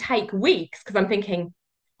 it will take weeks, because I'm thinking,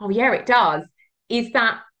 oh yeah, it does, is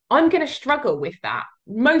that I'm going to struggle with that.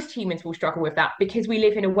 Most humans will struggle with that because we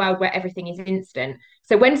live in a world where everything is instant.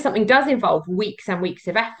 So when something does involve weeks and weeks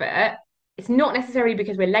of effort, it's not necessarily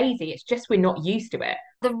because we're lazy, it's just we're not used to it.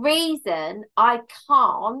 The reason I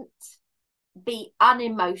can't be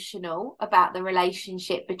unemotional about the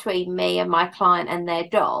relationship between me and my client and their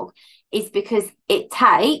dog is because it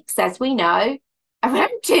takes, as we know,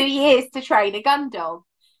 around 2 years to train a gun dog.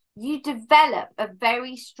 You develop a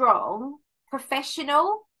very strong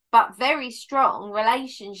professional but very strong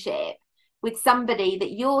relationship with somebody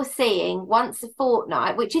that you're seeing once a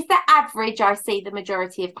fortnight, which is the average I see the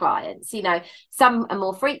majority of clients. You know, some are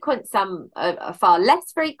more frequent, some are far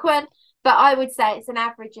less frequent, but I would say it's an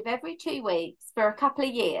average of every 2 weeks for a couple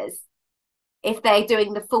of years if they're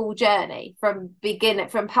doing the full journey from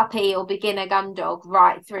puppy or beginner gun dog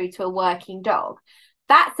right through to a working dog.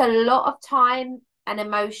 That's a lot of time and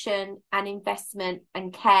emotion and investment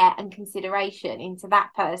and care and consideration into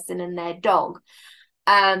that person and their dog.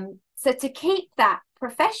 So to keep that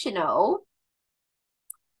professional,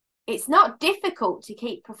 it's not difficult to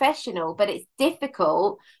keep professional, but it's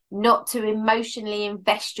difficult not to emotionally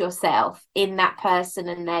invest yourself in that person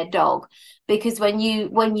and their dog. Because when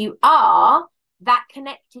you are that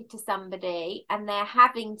connected to somebody and they're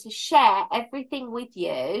having to share everything with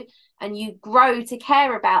you and you grow to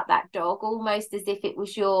care about that dog almost as if it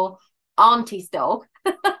was your auntie's dog.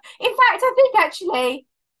 In fact,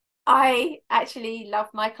 I actually love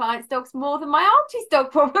my clients' dogs more than my auntie's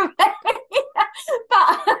dog, probably. But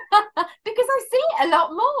because I see it a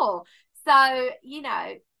lot more. So, you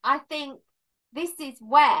know, I think this is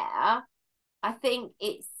where I think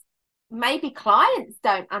it's maybe clients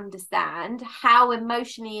don't understand how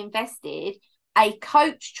emotionally invested a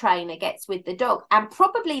coach trainer gets with the dog. And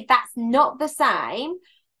probably that's not the same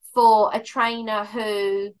for a trainer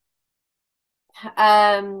who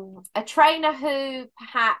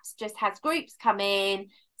perhaps just has groups come in,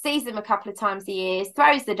 sees them a couple of times a year,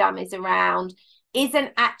 throws the dummies around,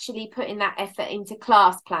 isn't actually putting that effort into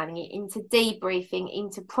class planning, into debriefing,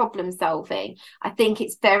 into problem solving. I think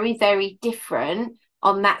it's very, very different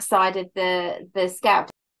on that side of the scale.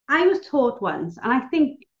 I was taught once, and I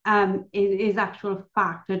think it is actual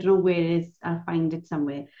fact, I don't know where it is, I'll find it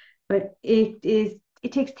somewhere, but it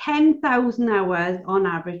takes 10,000 hours on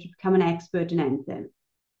average to become an expert in anything.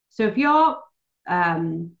 So if your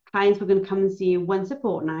clients were going to come and see you once a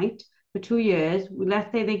fortnight for 2 years,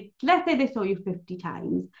 let's say they saw you 50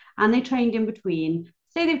 times and they trained in between,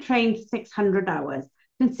 say they've trained 600 hours.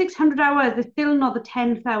 In 600 hours, they're still not the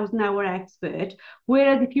 10,000 hour expert.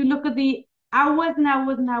 Whereas if you look at the hours and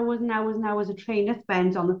hours and hours and hours and hours a trainer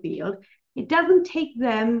spends on the field, it doesn't take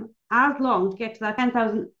them as long to get to that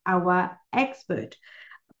 10,000 hour expert.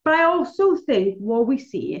 But I also think what we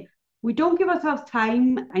see, we don't give ourselves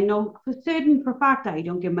time. I know for a fact I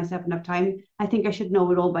don't give myself enough time. I think I should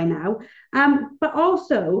know it all by now. But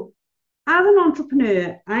also, as an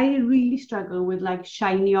entrepreneur, I really struggle with like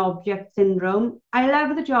shiny object syndrome. I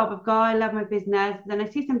love the job I've got. I love my business. Then I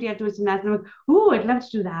see somebody else doing something else, and I'm like, oh, I'd love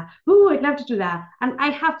to do that. Oh, I'd love to do that. And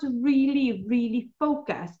I have to really, really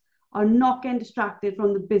focus on not getting distracted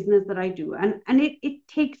from the business that I do. And it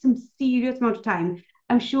takes some serious amount of time.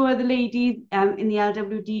 I'm sure the ladies in the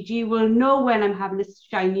LWDG will know when I'm having a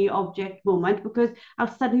shiny object moment, because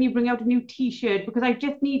I'll suddenly bring out a new t-shirt because I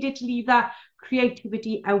just needed to leave that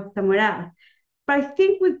creativity out somewhere else. But I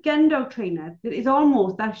think with gun dog trainers, there is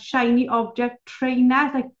almost that shiny object trainer.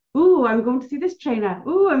 It's like, oh, I'm going to see this trainer.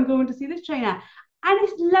 Oh, I'm going to see this trainer. And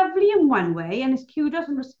it's lovely in one way, and it's kudos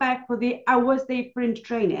and respect for the hours they put into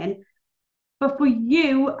training. But for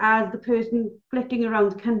you as the person flicking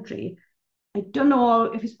around the country, I don't know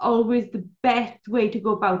if it's always the best way to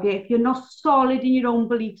go about it if you're not solid in your own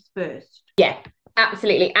beliefs first. Yeah,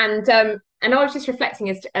 absolutely. And I was just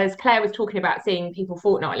reflecting as Claire was talking about seeing people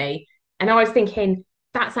fortnightly, and I was thinking,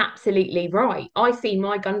 that's absolutely right. I see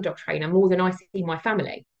my gun dog trainer more than I see my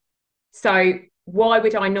family. So why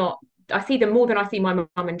would I not? I see them more than I see my mum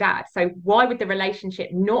and dad. So why would the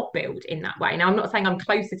relationship not build in that way? Now, I'm not saying I'm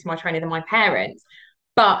closer to my trainer than my parents,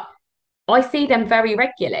 but I see them very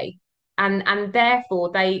regularly. And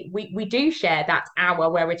therefore we do share that hour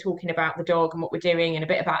where we're talking about the dog and what we're doing and a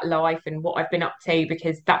bit about life and what I've been up to,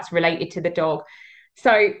 because that's related to the dog.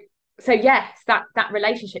 So yes, that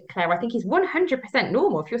relationship, Claire, I think is 100%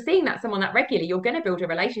 normal. If you're seeing that someone that regularly, you're going to build a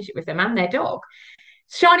relationship with them and their dog.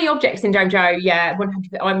 Shiny object syndrome, Joe, yeah, 100%,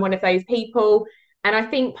 I'm one of those people. And I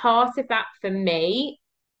think part of that for me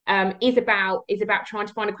is about trying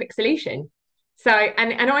to find a quick solution. So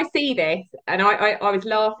and I see this, and I was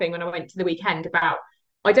laughing when I went to the weekend about,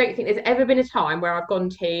 I don't think there's ever been a time where I've gone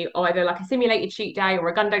to either like a simulated shoot day or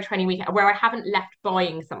a Gundog training weekend where I haven't left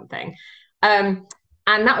buying something. And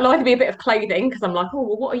that will either be a bit of clothing because I'm like, oh,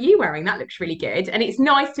 well, what are you wearing? That looks really good. And it's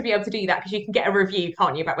nice to be able to do that because you can get a review,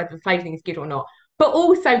 can't you, about whether the clothing is good or not. But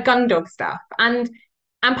also Gundog stuff. And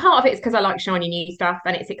part of it is because I like shiny new stuff,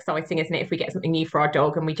 and it's exciting, isn't it, if we get something new for our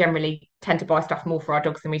dog, and we generally tend to buy stuff more for our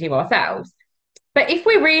dogs than we do ourselves. But if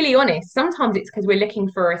we're really honest, sometimes it's because we're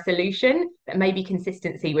looking for a solution that maybe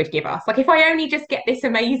consistency would give us. Like, if I only just get this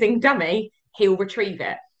amazing dummy, he'll retrieve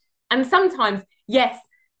it. And sometimes, yes,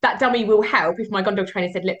 that dummy will help if my Gundog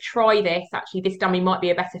trainer said, look, try this. Actually, this dummy might be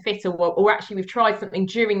a better fit, or actually we've tried something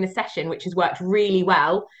during the session, which has worked really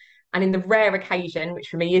well. And in the rare occasion, which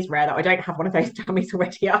for me is rare, that I don't have one of those dummies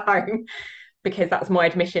already at home, because that's my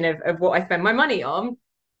admission of what I spend my money on,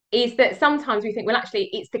 is that sometimes we think, well, actually,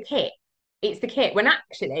 it's the kit. It's the kit. When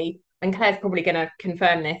actually, and Claire's probably going to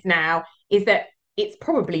confirm this now, is that it's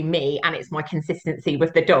probably me and it's my consistency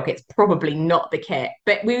with the dog. It's probably not the kit.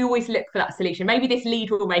 But we always look for that solution. Maybe this lead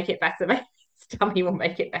will make it better. Maybe this dummy will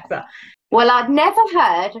make it better. Well, I'd never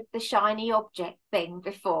heard of the shiny object thing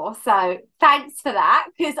before. So thanks for that,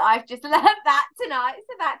 because I've just learned that tonight.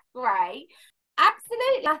 So that's great.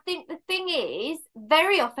 Absolutely. I think the thing is,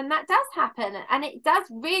 very often that does happen, and it does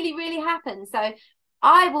really, really happen. So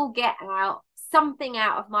I will get out something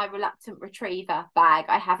out of my reluctant retriever bag.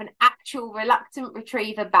 I have an actual reluctant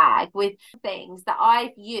retriever bag with things that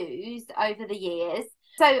I've used over the years.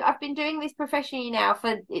 So I've been doing this professionally now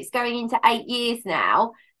it's going into 8 years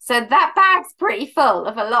now. So that bag's pretty full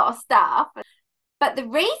of a lot of stuff. But the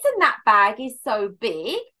reason that bag is so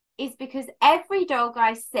big is because every dog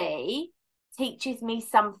I see teaches me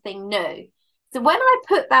something new. So when I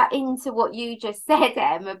put that into what you just said,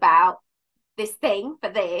 Em, about this thing for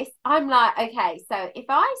this, I'm like, okay, so if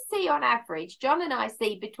I see on average, John and I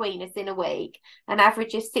see between us in a week an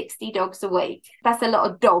average of 60 dogs a week. That's a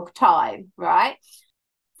lot of dog time, right?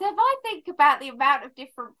 So if I think about the amount of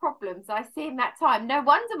different problems I see in that time, no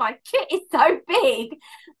wonder my kit is so big.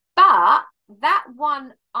 But that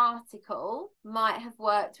one article might have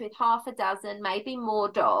worked with half a dozen, maybe more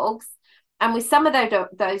dogs. And with some of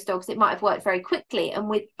those dogs, it might have worked very quickly. And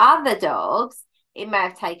with other dogs, it may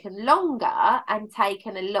have taken longer and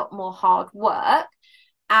taken a lot more hard work.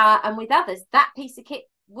 And with others, that piece of kit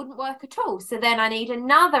wouldn't work at all. So then I need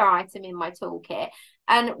another item in my toolkit.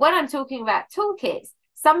 And when I'm talking about toolkits,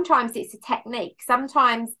 sometimes it's a technique,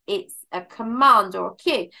 sometimes it's a command or a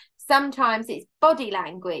cue, sometimes it's body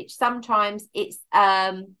language, sometimes it's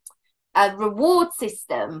a reward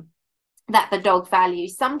system that the dog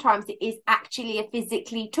values. Sometimes it is actually a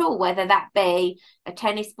physically tool, whether that be a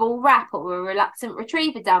tennis ball wrap or a reluctant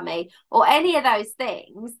retriever dummy or any of those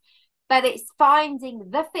things. But it's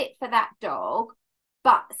finding the fit for that dog.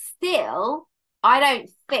 But still, I don't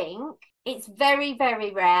think, it's very,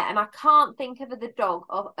 very rare, and I can't think of a dog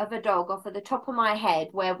off of the top of my head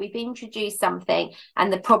where we've introduced something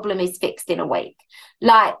and the problem is fixed in a week.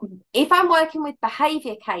 Like, if I'm working with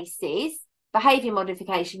behaviour cases, behaviour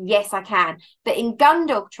modification, yes, I can. But in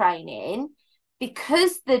Gundog training,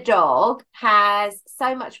 because the dog has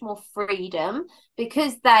so much more freedom,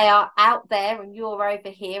 because they are out there and you're over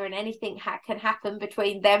here and anything can happen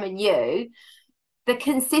between them and you, the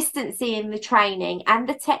consistency in the training and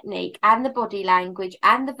the technique and the body language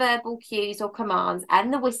and the verbal cues or commands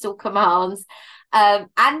and the whistle commands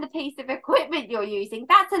and the piece of equipment you're using,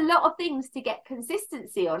 that's a lot of things to get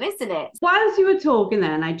consistency on, isn't it? Whilst you were talking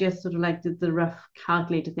then, I just sort of like did the rough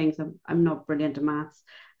calculator things. I'm not brilliant at maths.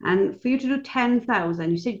 And for you to do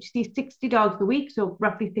 10,000, you said you see 60 dogs a week, so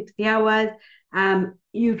roughly 60 hours.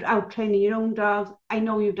 You've out training your own dogs. I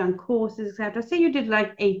know you've done courses, etc. Say you did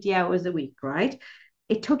like 80 hours a week, right?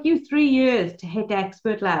 It took you 3 years to hit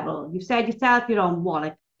expert level. You said yourself you're on what,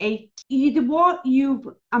 like 8? Either what you've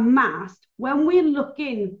amassed when we're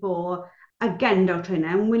looking for a gun dog trainer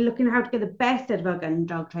and we're looking at how to get the best out of our gun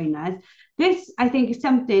dog trainers. This, I think, is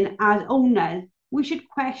something as owners we should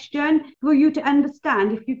question for you to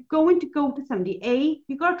understand. If you're going to go to somebody,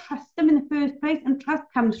 you've got to trust them in the first place, and trust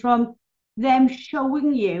comes from them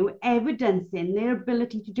showing you, evidencing their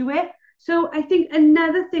ability to do it. So I think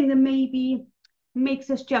another thing that maybe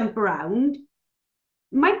makes us jump around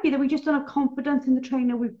might be that we just don't have confidence in the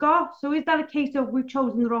trainer we've got. So is that a case of we've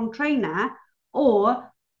chosen the wrong trainer,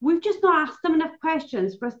 or we've just not asked them enough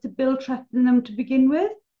questions for us to build trust in them to begin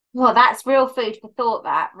with? Well, that's real food for thought,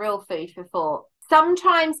 that real food for thought.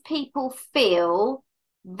 Sometimes people feel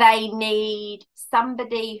they need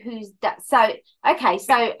somebody who's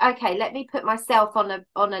okay, let me put myself on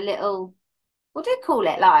a little, what do you call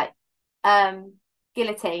it, like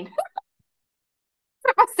guillotine.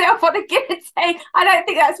 Put myself on a guillotine. I don't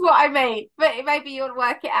think that's what I mean, but maybe you'll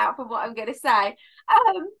work it out from what I'm going to say.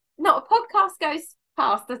 Not a podcast goes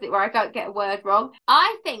past, does it, where I don't get a word wrong.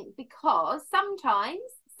 I think because sometimes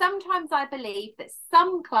I believe that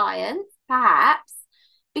some clients, perhaps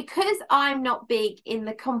because I'm not big in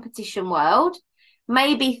the competition world,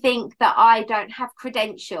 maybe think that I don't have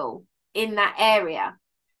credential in that area.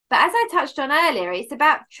 But as I touched on earlier, it's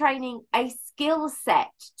about training a skill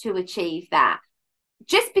set to achieve that.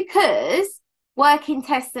 Just because working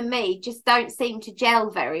tests and me just don't seem to gel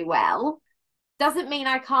very well doesn't mean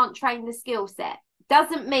I can't train the skill set.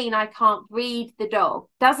 Doesn't mean I can't read the dog.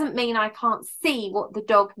 Doesn't mean I can't see what the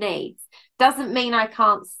dog needs. Doesn't mean I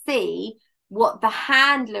can't see what the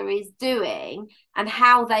handler is doing and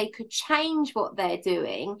how they could change what they're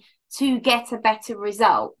doing to get a better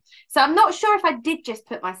result. So I'm not sure if I did just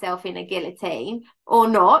put myself in a guillotine or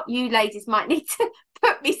not. You ladies might need to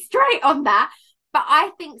put me straight on that. But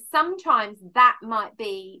I think sometimes that might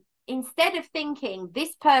be, instead of thinking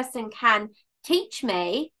this person can teach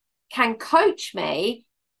me, can coach me,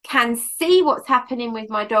 can see what's happening with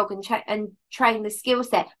my dog and train the skill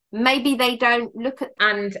set, maybe they don't look at.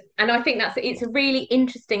 And I think it's a really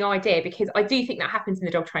interesting idea, because I do think that happens in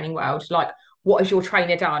the dog training world. Like, what has your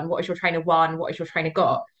trainer done? What has your trainer won? What has your trainer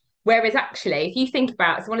got? Whereas actually, if you think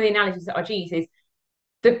about, so one of the analogies that I use is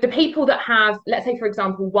the people that have, let's say, for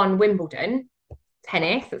example, won Wimbledon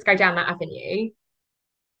tennis, let's go down that avenue,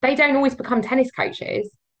 they don't always become tennis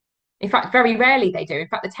coaches. In fact, very rarely they do. In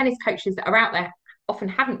fact, the tennis coaches that are out there often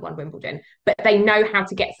haven't won Wimbledon, but they know how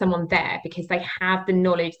to get someone there because they have the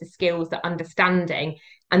knowledge, the skills, the understanding,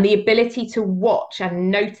 and the ability to watch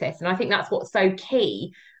and notice. And I think that's what's so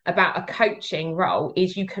key about a coaching role,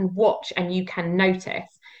 is you can watch and you can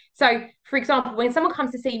notice. So, for example, when someone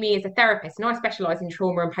comes to see me as a therapist, and I specialise in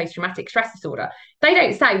trauma and post-traumatic stress disorder, they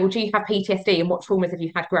don't say, well, do you have PTSD and what traumas have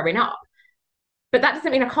you had growing up? But that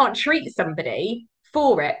doesn't mean I can't treat somebody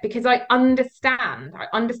for it, because I understand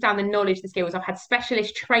the knowledge, the skills. I've had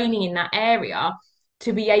specialist training in that area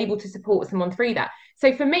to be able to support someone through that.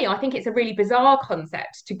 So for me, I think it's a really bizarre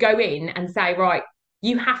concept to go in and say, right,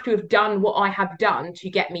 you have to have done what I have done to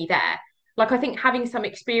get me there. Like, I think having some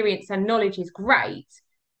experience and knowledge is great,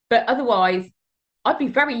 but otherwise I'd be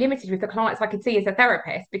very limited with the clients I could see as a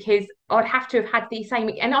therapist, because I'd have to have had the same,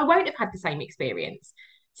 and I won't have had the same experience.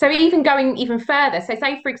 So even going even further, so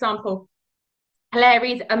say, for example, Claire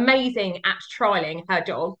is amazing at trialing her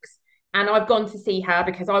dogs, and I've gone to see her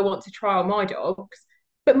because I want to trial my dogs,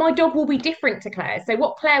 but my dog will be different to Claire. So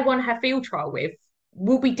what Claire won her field trial with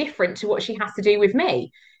will be different to what she has to do with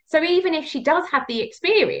me. So even if she does have the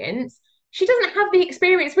experience, she doesn't have the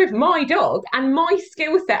experience with my dog and my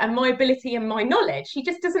skill set and my ability and my knowledge. She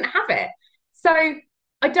just doesn't have it. So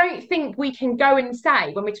I don't think we can go and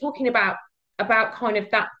say, when we're talking about kind of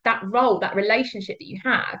that role, that relationship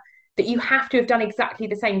that you have to have done exactly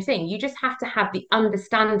the same thing. You just have to have the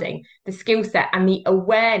understanding, the skill set, and the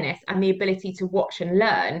awareness and the ability to watch and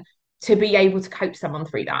learn to be able to coach someone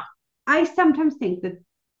through that. I sometimes think that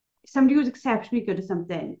somebody who's exceptionally good at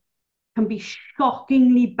something can be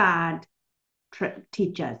shockingly bad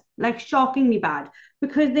teachers, like shockingly bad,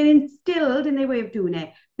 because they're instilled in their way of doing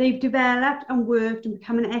it. They've developed and worked and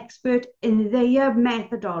become an expert in their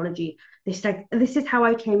methodology. This is how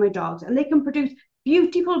I train my dogs, and they can produce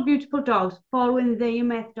beautiful, beautiful dogs following their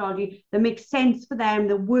methodology that makes sense for them,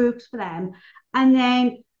 that works for them. And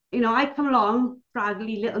then, I come along,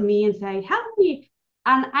 fraggly little me, and say, help me.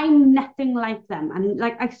 And I'm nothing like them. And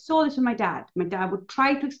like, I saw this with my dad. My dad would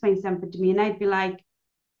try to explain something to me, and I'd be like,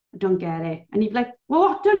 I don't get it. And he'd be like, well,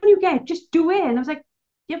 what don't you get? Just do it. And I was like,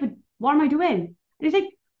 yeah, but what am I doing? And he's like,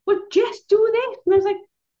 well, just do this. And I was like,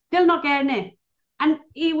 still not getting it. And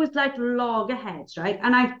he was like loggerheads, right?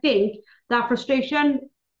 And I think that frustration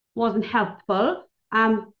wasn't helpful,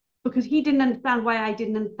 because he didn't understand why I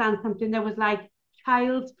didn't understand something that was like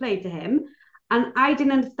child's play to him. And I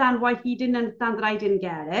didn't understand why he didn't understand that I didn't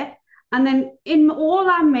get it. And then in all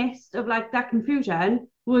that mist of like that confusion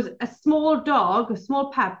was a small dog, a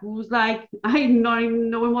small pup, who was like, I'm not even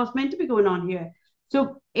knowing what's meant to be going on here.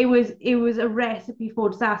 So it was a recipe for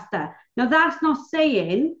disaster. Now, that's not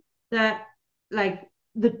saying that like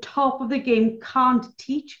the top of the game can't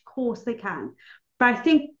teach. Of course they can. But I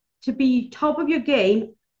think to be top of your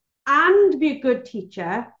game and be a good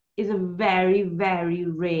teacher is a very, very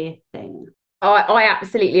rare thing. I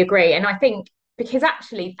absolutely agree. And I think because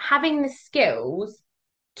actually having the skills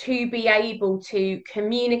to be able to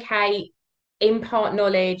communicate, impart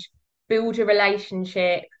knowledge, build a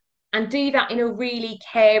relationship, and do that in a really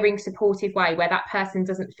caring, supportive way where that person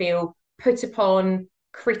doesn't feel put upon,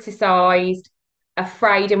 criticised,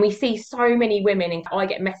 afraid. And we see so many women, and I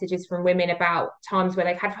get messages from women about times where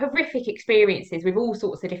they've had horrific experiences with all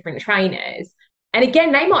sorts of different trainers. And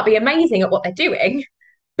again, they might be amazing at what they're doing,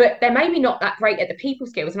 but they're maybe not that great at the people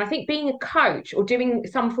skills. And I think being a coach or doing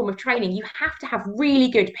some form of training, you have to have really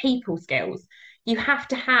good people skills. You have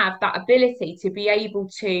to have that ability to be able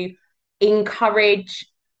to encourage,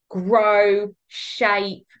 grow,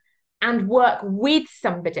 shape, and work with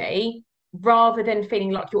somebody rather than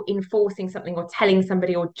feeling like you're enforcing something or telling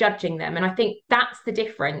somebody or judging them. And I think that's the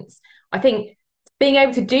difference. I think being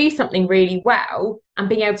able to do something really well and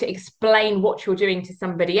being able to explain what you're doing to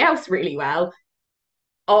somebody else really well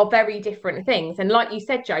are very different things. And like you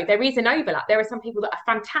said, Joe, there is an overlap. There are some people that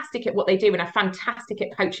are fantastic at what they do and are fantastic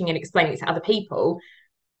at coaching and explaining it to other people,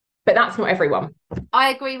 but that's not everyone. I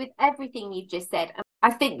agree with everything you've just said.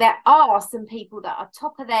 I think there are some people that are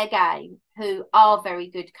top of their game who are very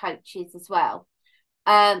good coaches as well,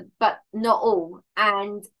 but not all.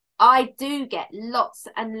 And I do get lots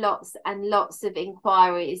and lots and lots of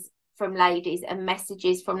inquiries from ladies and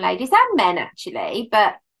messages from ladies and men actually,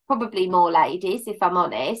 but probably more ladies, if I'm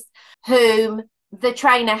honest, whom the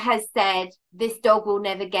trainer has said, this dog will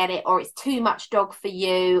never get it, or it's too much dog for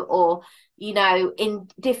you, or, you know, in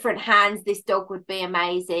different hands, this dog would be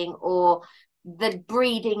amazing, or the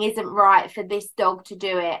breeding isn't right for this dog to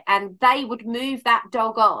do it. And they would move that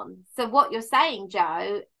dog on. So what you're saying,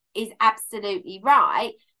 Joe, is absolutely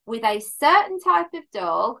right. With a certain type of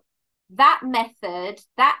dog, that method,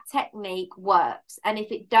 that technique works. And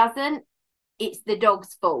if it doesn't, it's the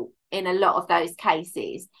dog's fault in a lot of those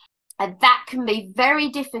cases. And that can be very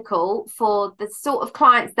difficult for the sort of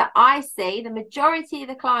clients that I see. The majority of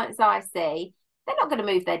the clients I see, they're not going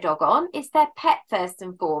to move their dog on. It's their pet first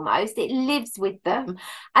and foremost. It lives with them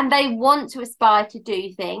and they want to aspire to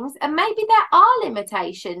do things. And maybe there are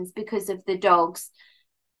limitations because of the dog's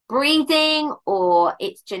breeding or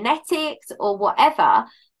its genetics or whatever.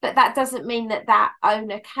 But that doesn't mean that that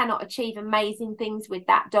owner cannot achieve amazing things with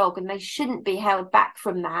that dog, and they shouldn't be held back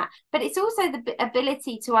from that. But it's also the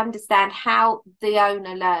ability to understand how the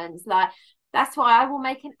owner learns. Like, that's why I will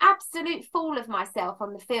make an absolute fool of myself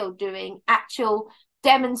on the field doing actual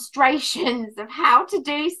demonstrations of how to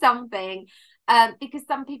do something, because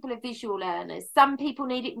some people are visual learners. Some people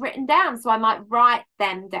need it written down, so I might write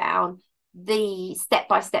them down, the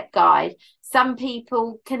step-by-step guide. Some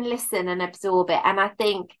people can listen and absorb it, and I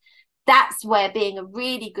think that's where being a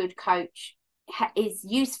really good coach is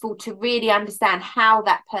useful, to really understand how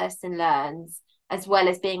that person learns, as well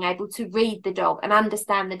as being able to read the dog and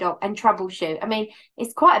understand the dog and troubleshoot. I mean,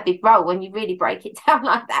 it's quite a big role when you really break it down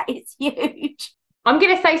like that. It's huge. I'm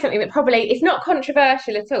going to say something that probably is not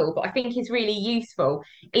controversial at all, but I think is really useful,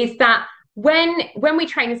 is that when we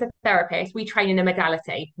train as a therapist, we train in a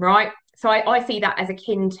modality, right? So I see that as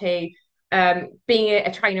akin to being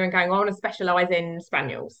a trainer and going, I want to specialise in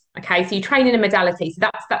spaniels. Okay, so you train in a modality. So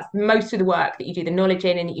that's most of the work that you do, the knowledge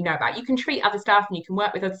in and that you know about. You can treat other stuff and you can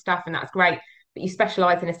work with other stuff, and that's great, but you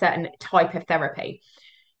specialise in a certain type of therapy.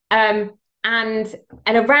 And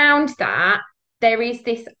around that, there is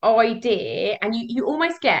this idea, and you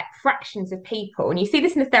almost get fractions of people, and you see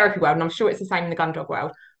this in the therapy world, and I'm sure it's the same in the Gundog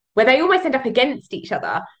world, where they almost end up against each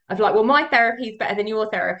other of like, well, my therapy is better than your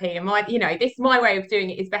therapy, and my way of doing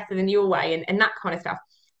it is better than your way, and that kind of stuff.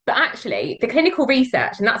 But actually, the clinical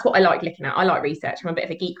research, and that's what I like looking at, I like research, I'm a bit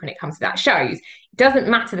of a geek when it comes to that, shows it doesn't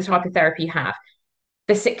matter the type of therapy you have.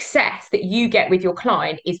 The success that you get with your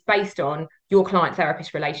client is based on your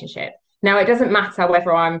client-therapist relationship. Now, it doesn't matter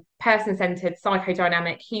whether I'm person-centered,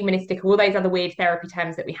 psychodynamic, humanistic, all those other weird therapy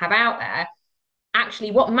terms that we have out there.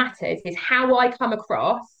 Actually, what matters is how I come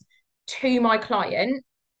across to my client,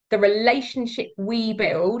 the relationship we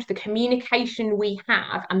build, the communication we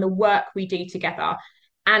have, and the work we do together.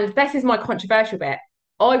 And this is my controversial bit.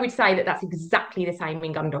 I would say that that's exactly the same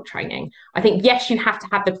in Gundog training. I think, yes, you have to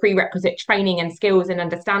have the prerequisite training and skills and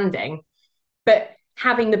understanding, but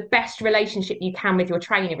having the best relationship you can with your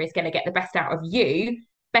trainer is going to get the best out of you,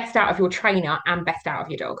 best out of your trainer, and best out of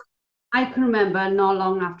your dog. I can remember not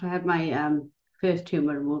long after I had my first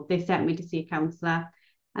tumour removed, they sent me to see a counsellor,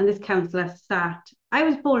 and this counsellor I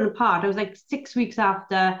was falling apart. I was like 6 weeks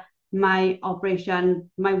after my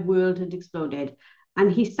operation, my world had exploded.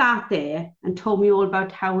 And he sat there and told me all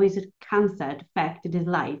about how his cancer had affected his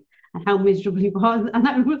life and how miserable he was. And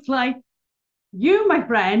I was like, you, my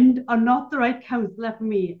friend, are not the right counsellor for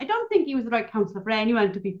me. I don't think he was the right counsellor for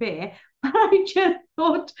anyone, to be fair, but I just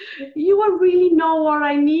thought, you are really not what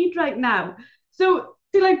I need right now. So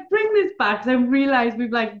to like bring this back, because I realised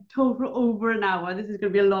we've like talked for over an hour. This is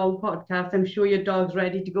going to be a long podcast. I'm sure your dog's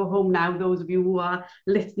ready to go home now, those of you who are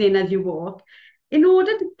listening as you walk. In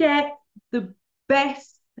order to get the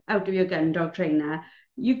best out of your gun dog trainer,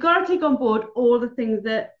 you've got to take on board all the things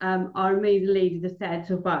that our amazing ladies have said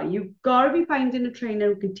so far. You've got to be finding a trainer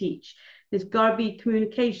who can teach. There's got to be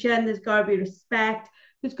communication. There's got to be respect.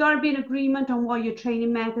 There's got to be an agreement on what your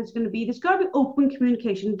training method is going to be. There's got to be open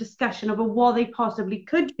communication, discussion about what they possibly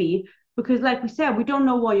could be. Because like we said, we don't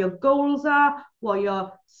know what your goals are, what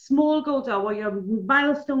your small goals are, what your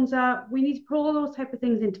milestones are. We need to put all those type of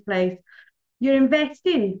things into place. You're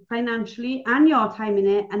investing financially and your time in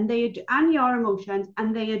it, and your emotions,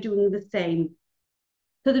 and they are doing the same.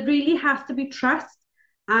 So there really has to be trust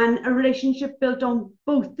and a relationship built on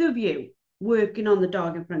both of you working on the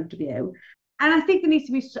dog in front of you. And I think there needs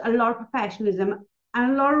to be a lot of professionalism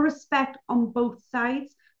and a lot of respect on both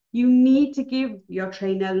sides. You need to give your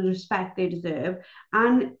trainer the respect they deserve.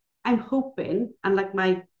 And I'm hoping, and like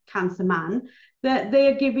my cancer man, that they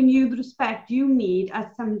are giving you the respect you need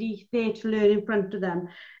as somebody there to learn in front of them.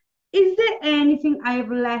 Is there anything I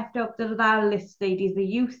have left out of that list, ladies, that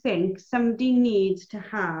you think somebody needs to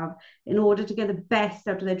have in order to get the best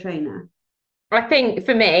out of their trainer? I think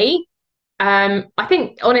for me, I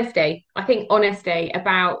think honesty. I think honesty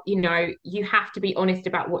about, you have to be honest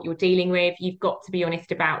about what you're dealing with. You've got to be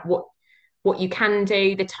honest about what you can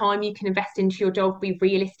do, the time you can invest into your dog. Be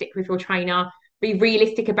realistic with your trainer. Be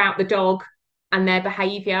realistic about the dog and their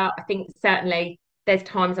behaviour. I think certainly there's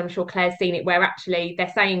times, I'm sure Claire's seen it, where actually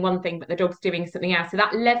they're saying one thing but the dog's doing something else. So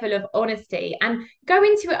that level of honesty, and go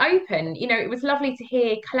into it open. It was lovely to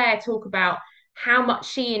hear Claire talk about how much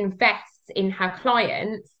she invests in her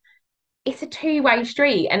clients. It's a two-way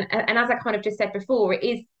street, and as I kind of just said before, it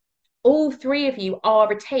is all three of you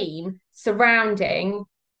are a team surrounding,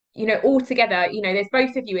 all together. There's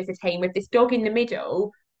both of you as a team with this dog in the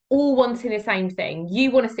middle, all wanting the same thing.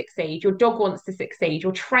 You want to succeed, your dog wants to succeed,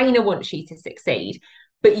 your trainer wants you to succeed,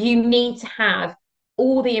 but you need to have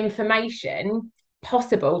all the information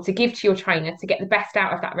possible to give to your trainer to get the best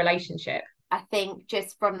out of that relationship. I think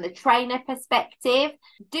just from the trainer perspective,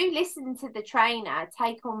 do listen to the trainer,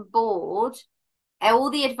 take on board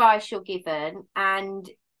all the advice you're given, and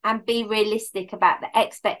be realistic about the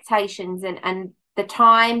expectations and the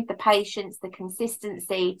time, the patience, the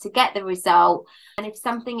consistency to get the result. And if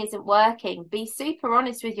something isn't working, be super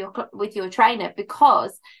honest with your trainer,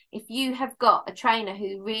 because if you have got a trainer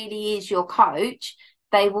who really is your coach,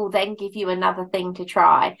 they will then give you another thing to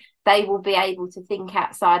try. They will be able to think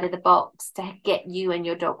outside of the box to get you and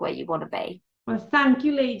your dog where you want to be. Well, thank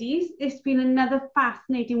you, ladies. It's been another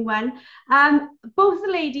fascinating one. Both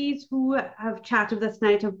the ladies who have chatted with us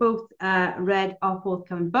tonight have both read our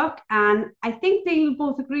forthcoming book, and I think they'll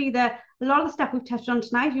both agree that a lot of the stuff we've touched on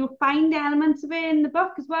tonight, you'll find elements of it in the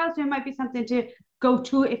book as well, so it might be something to go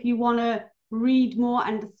to if you want to read more,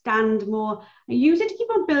 understand more, and use it to keep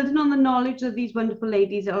on building on the knowledge that these wonderful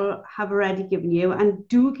ladies have already given you and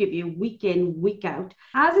do give you week in, week out.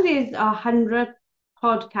 As it is our 100th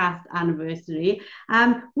podcast anniversary,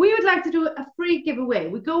 we would like to do a free giveaway.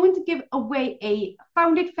 We're going to give away a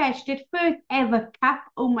Found It Fetched It first ever cap.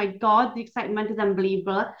 Oh my god, the excitement is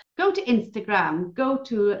unbelievable. Go to Instagram, go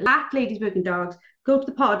to @LadiesWorkingDogs, go to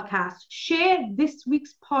the podcast, share this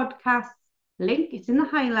week's podcast link, it's in the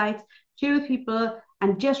highlights, share with people,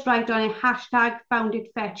 and just write on a hashtag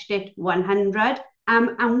FoundItFetchedIt100,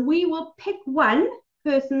 and we will pick one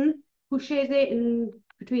person who shares it in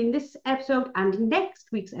between this episode and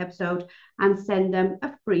next week's episode and send them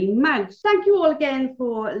a free mug. Thank you all again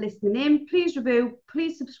for listening in. Please review,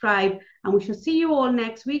 please subscribe, and we shall see you all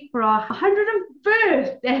next week for our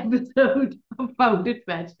 101st episode of Found It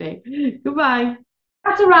Fetched It. Goodbye.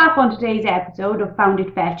 That's a wrap on today's episode of Found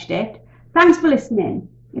It Fetched It. Thanks for listening.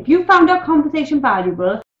 If you found our conversation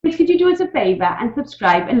valuable, please could you do us a favour and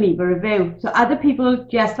subscribe and leave a review so other people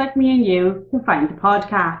just like me and you can find the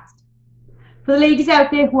podcast. For the ladies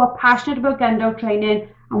out there who are passionate about gun dog training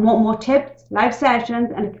and want more tips, live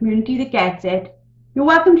sessions and a community that gets it, you're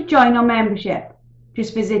welcome to join our membership.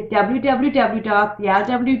 Just visit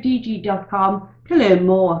www.thelwdg.com to learn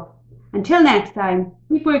more. Until next time,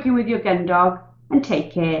 keep working with your gun dog and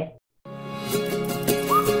take care.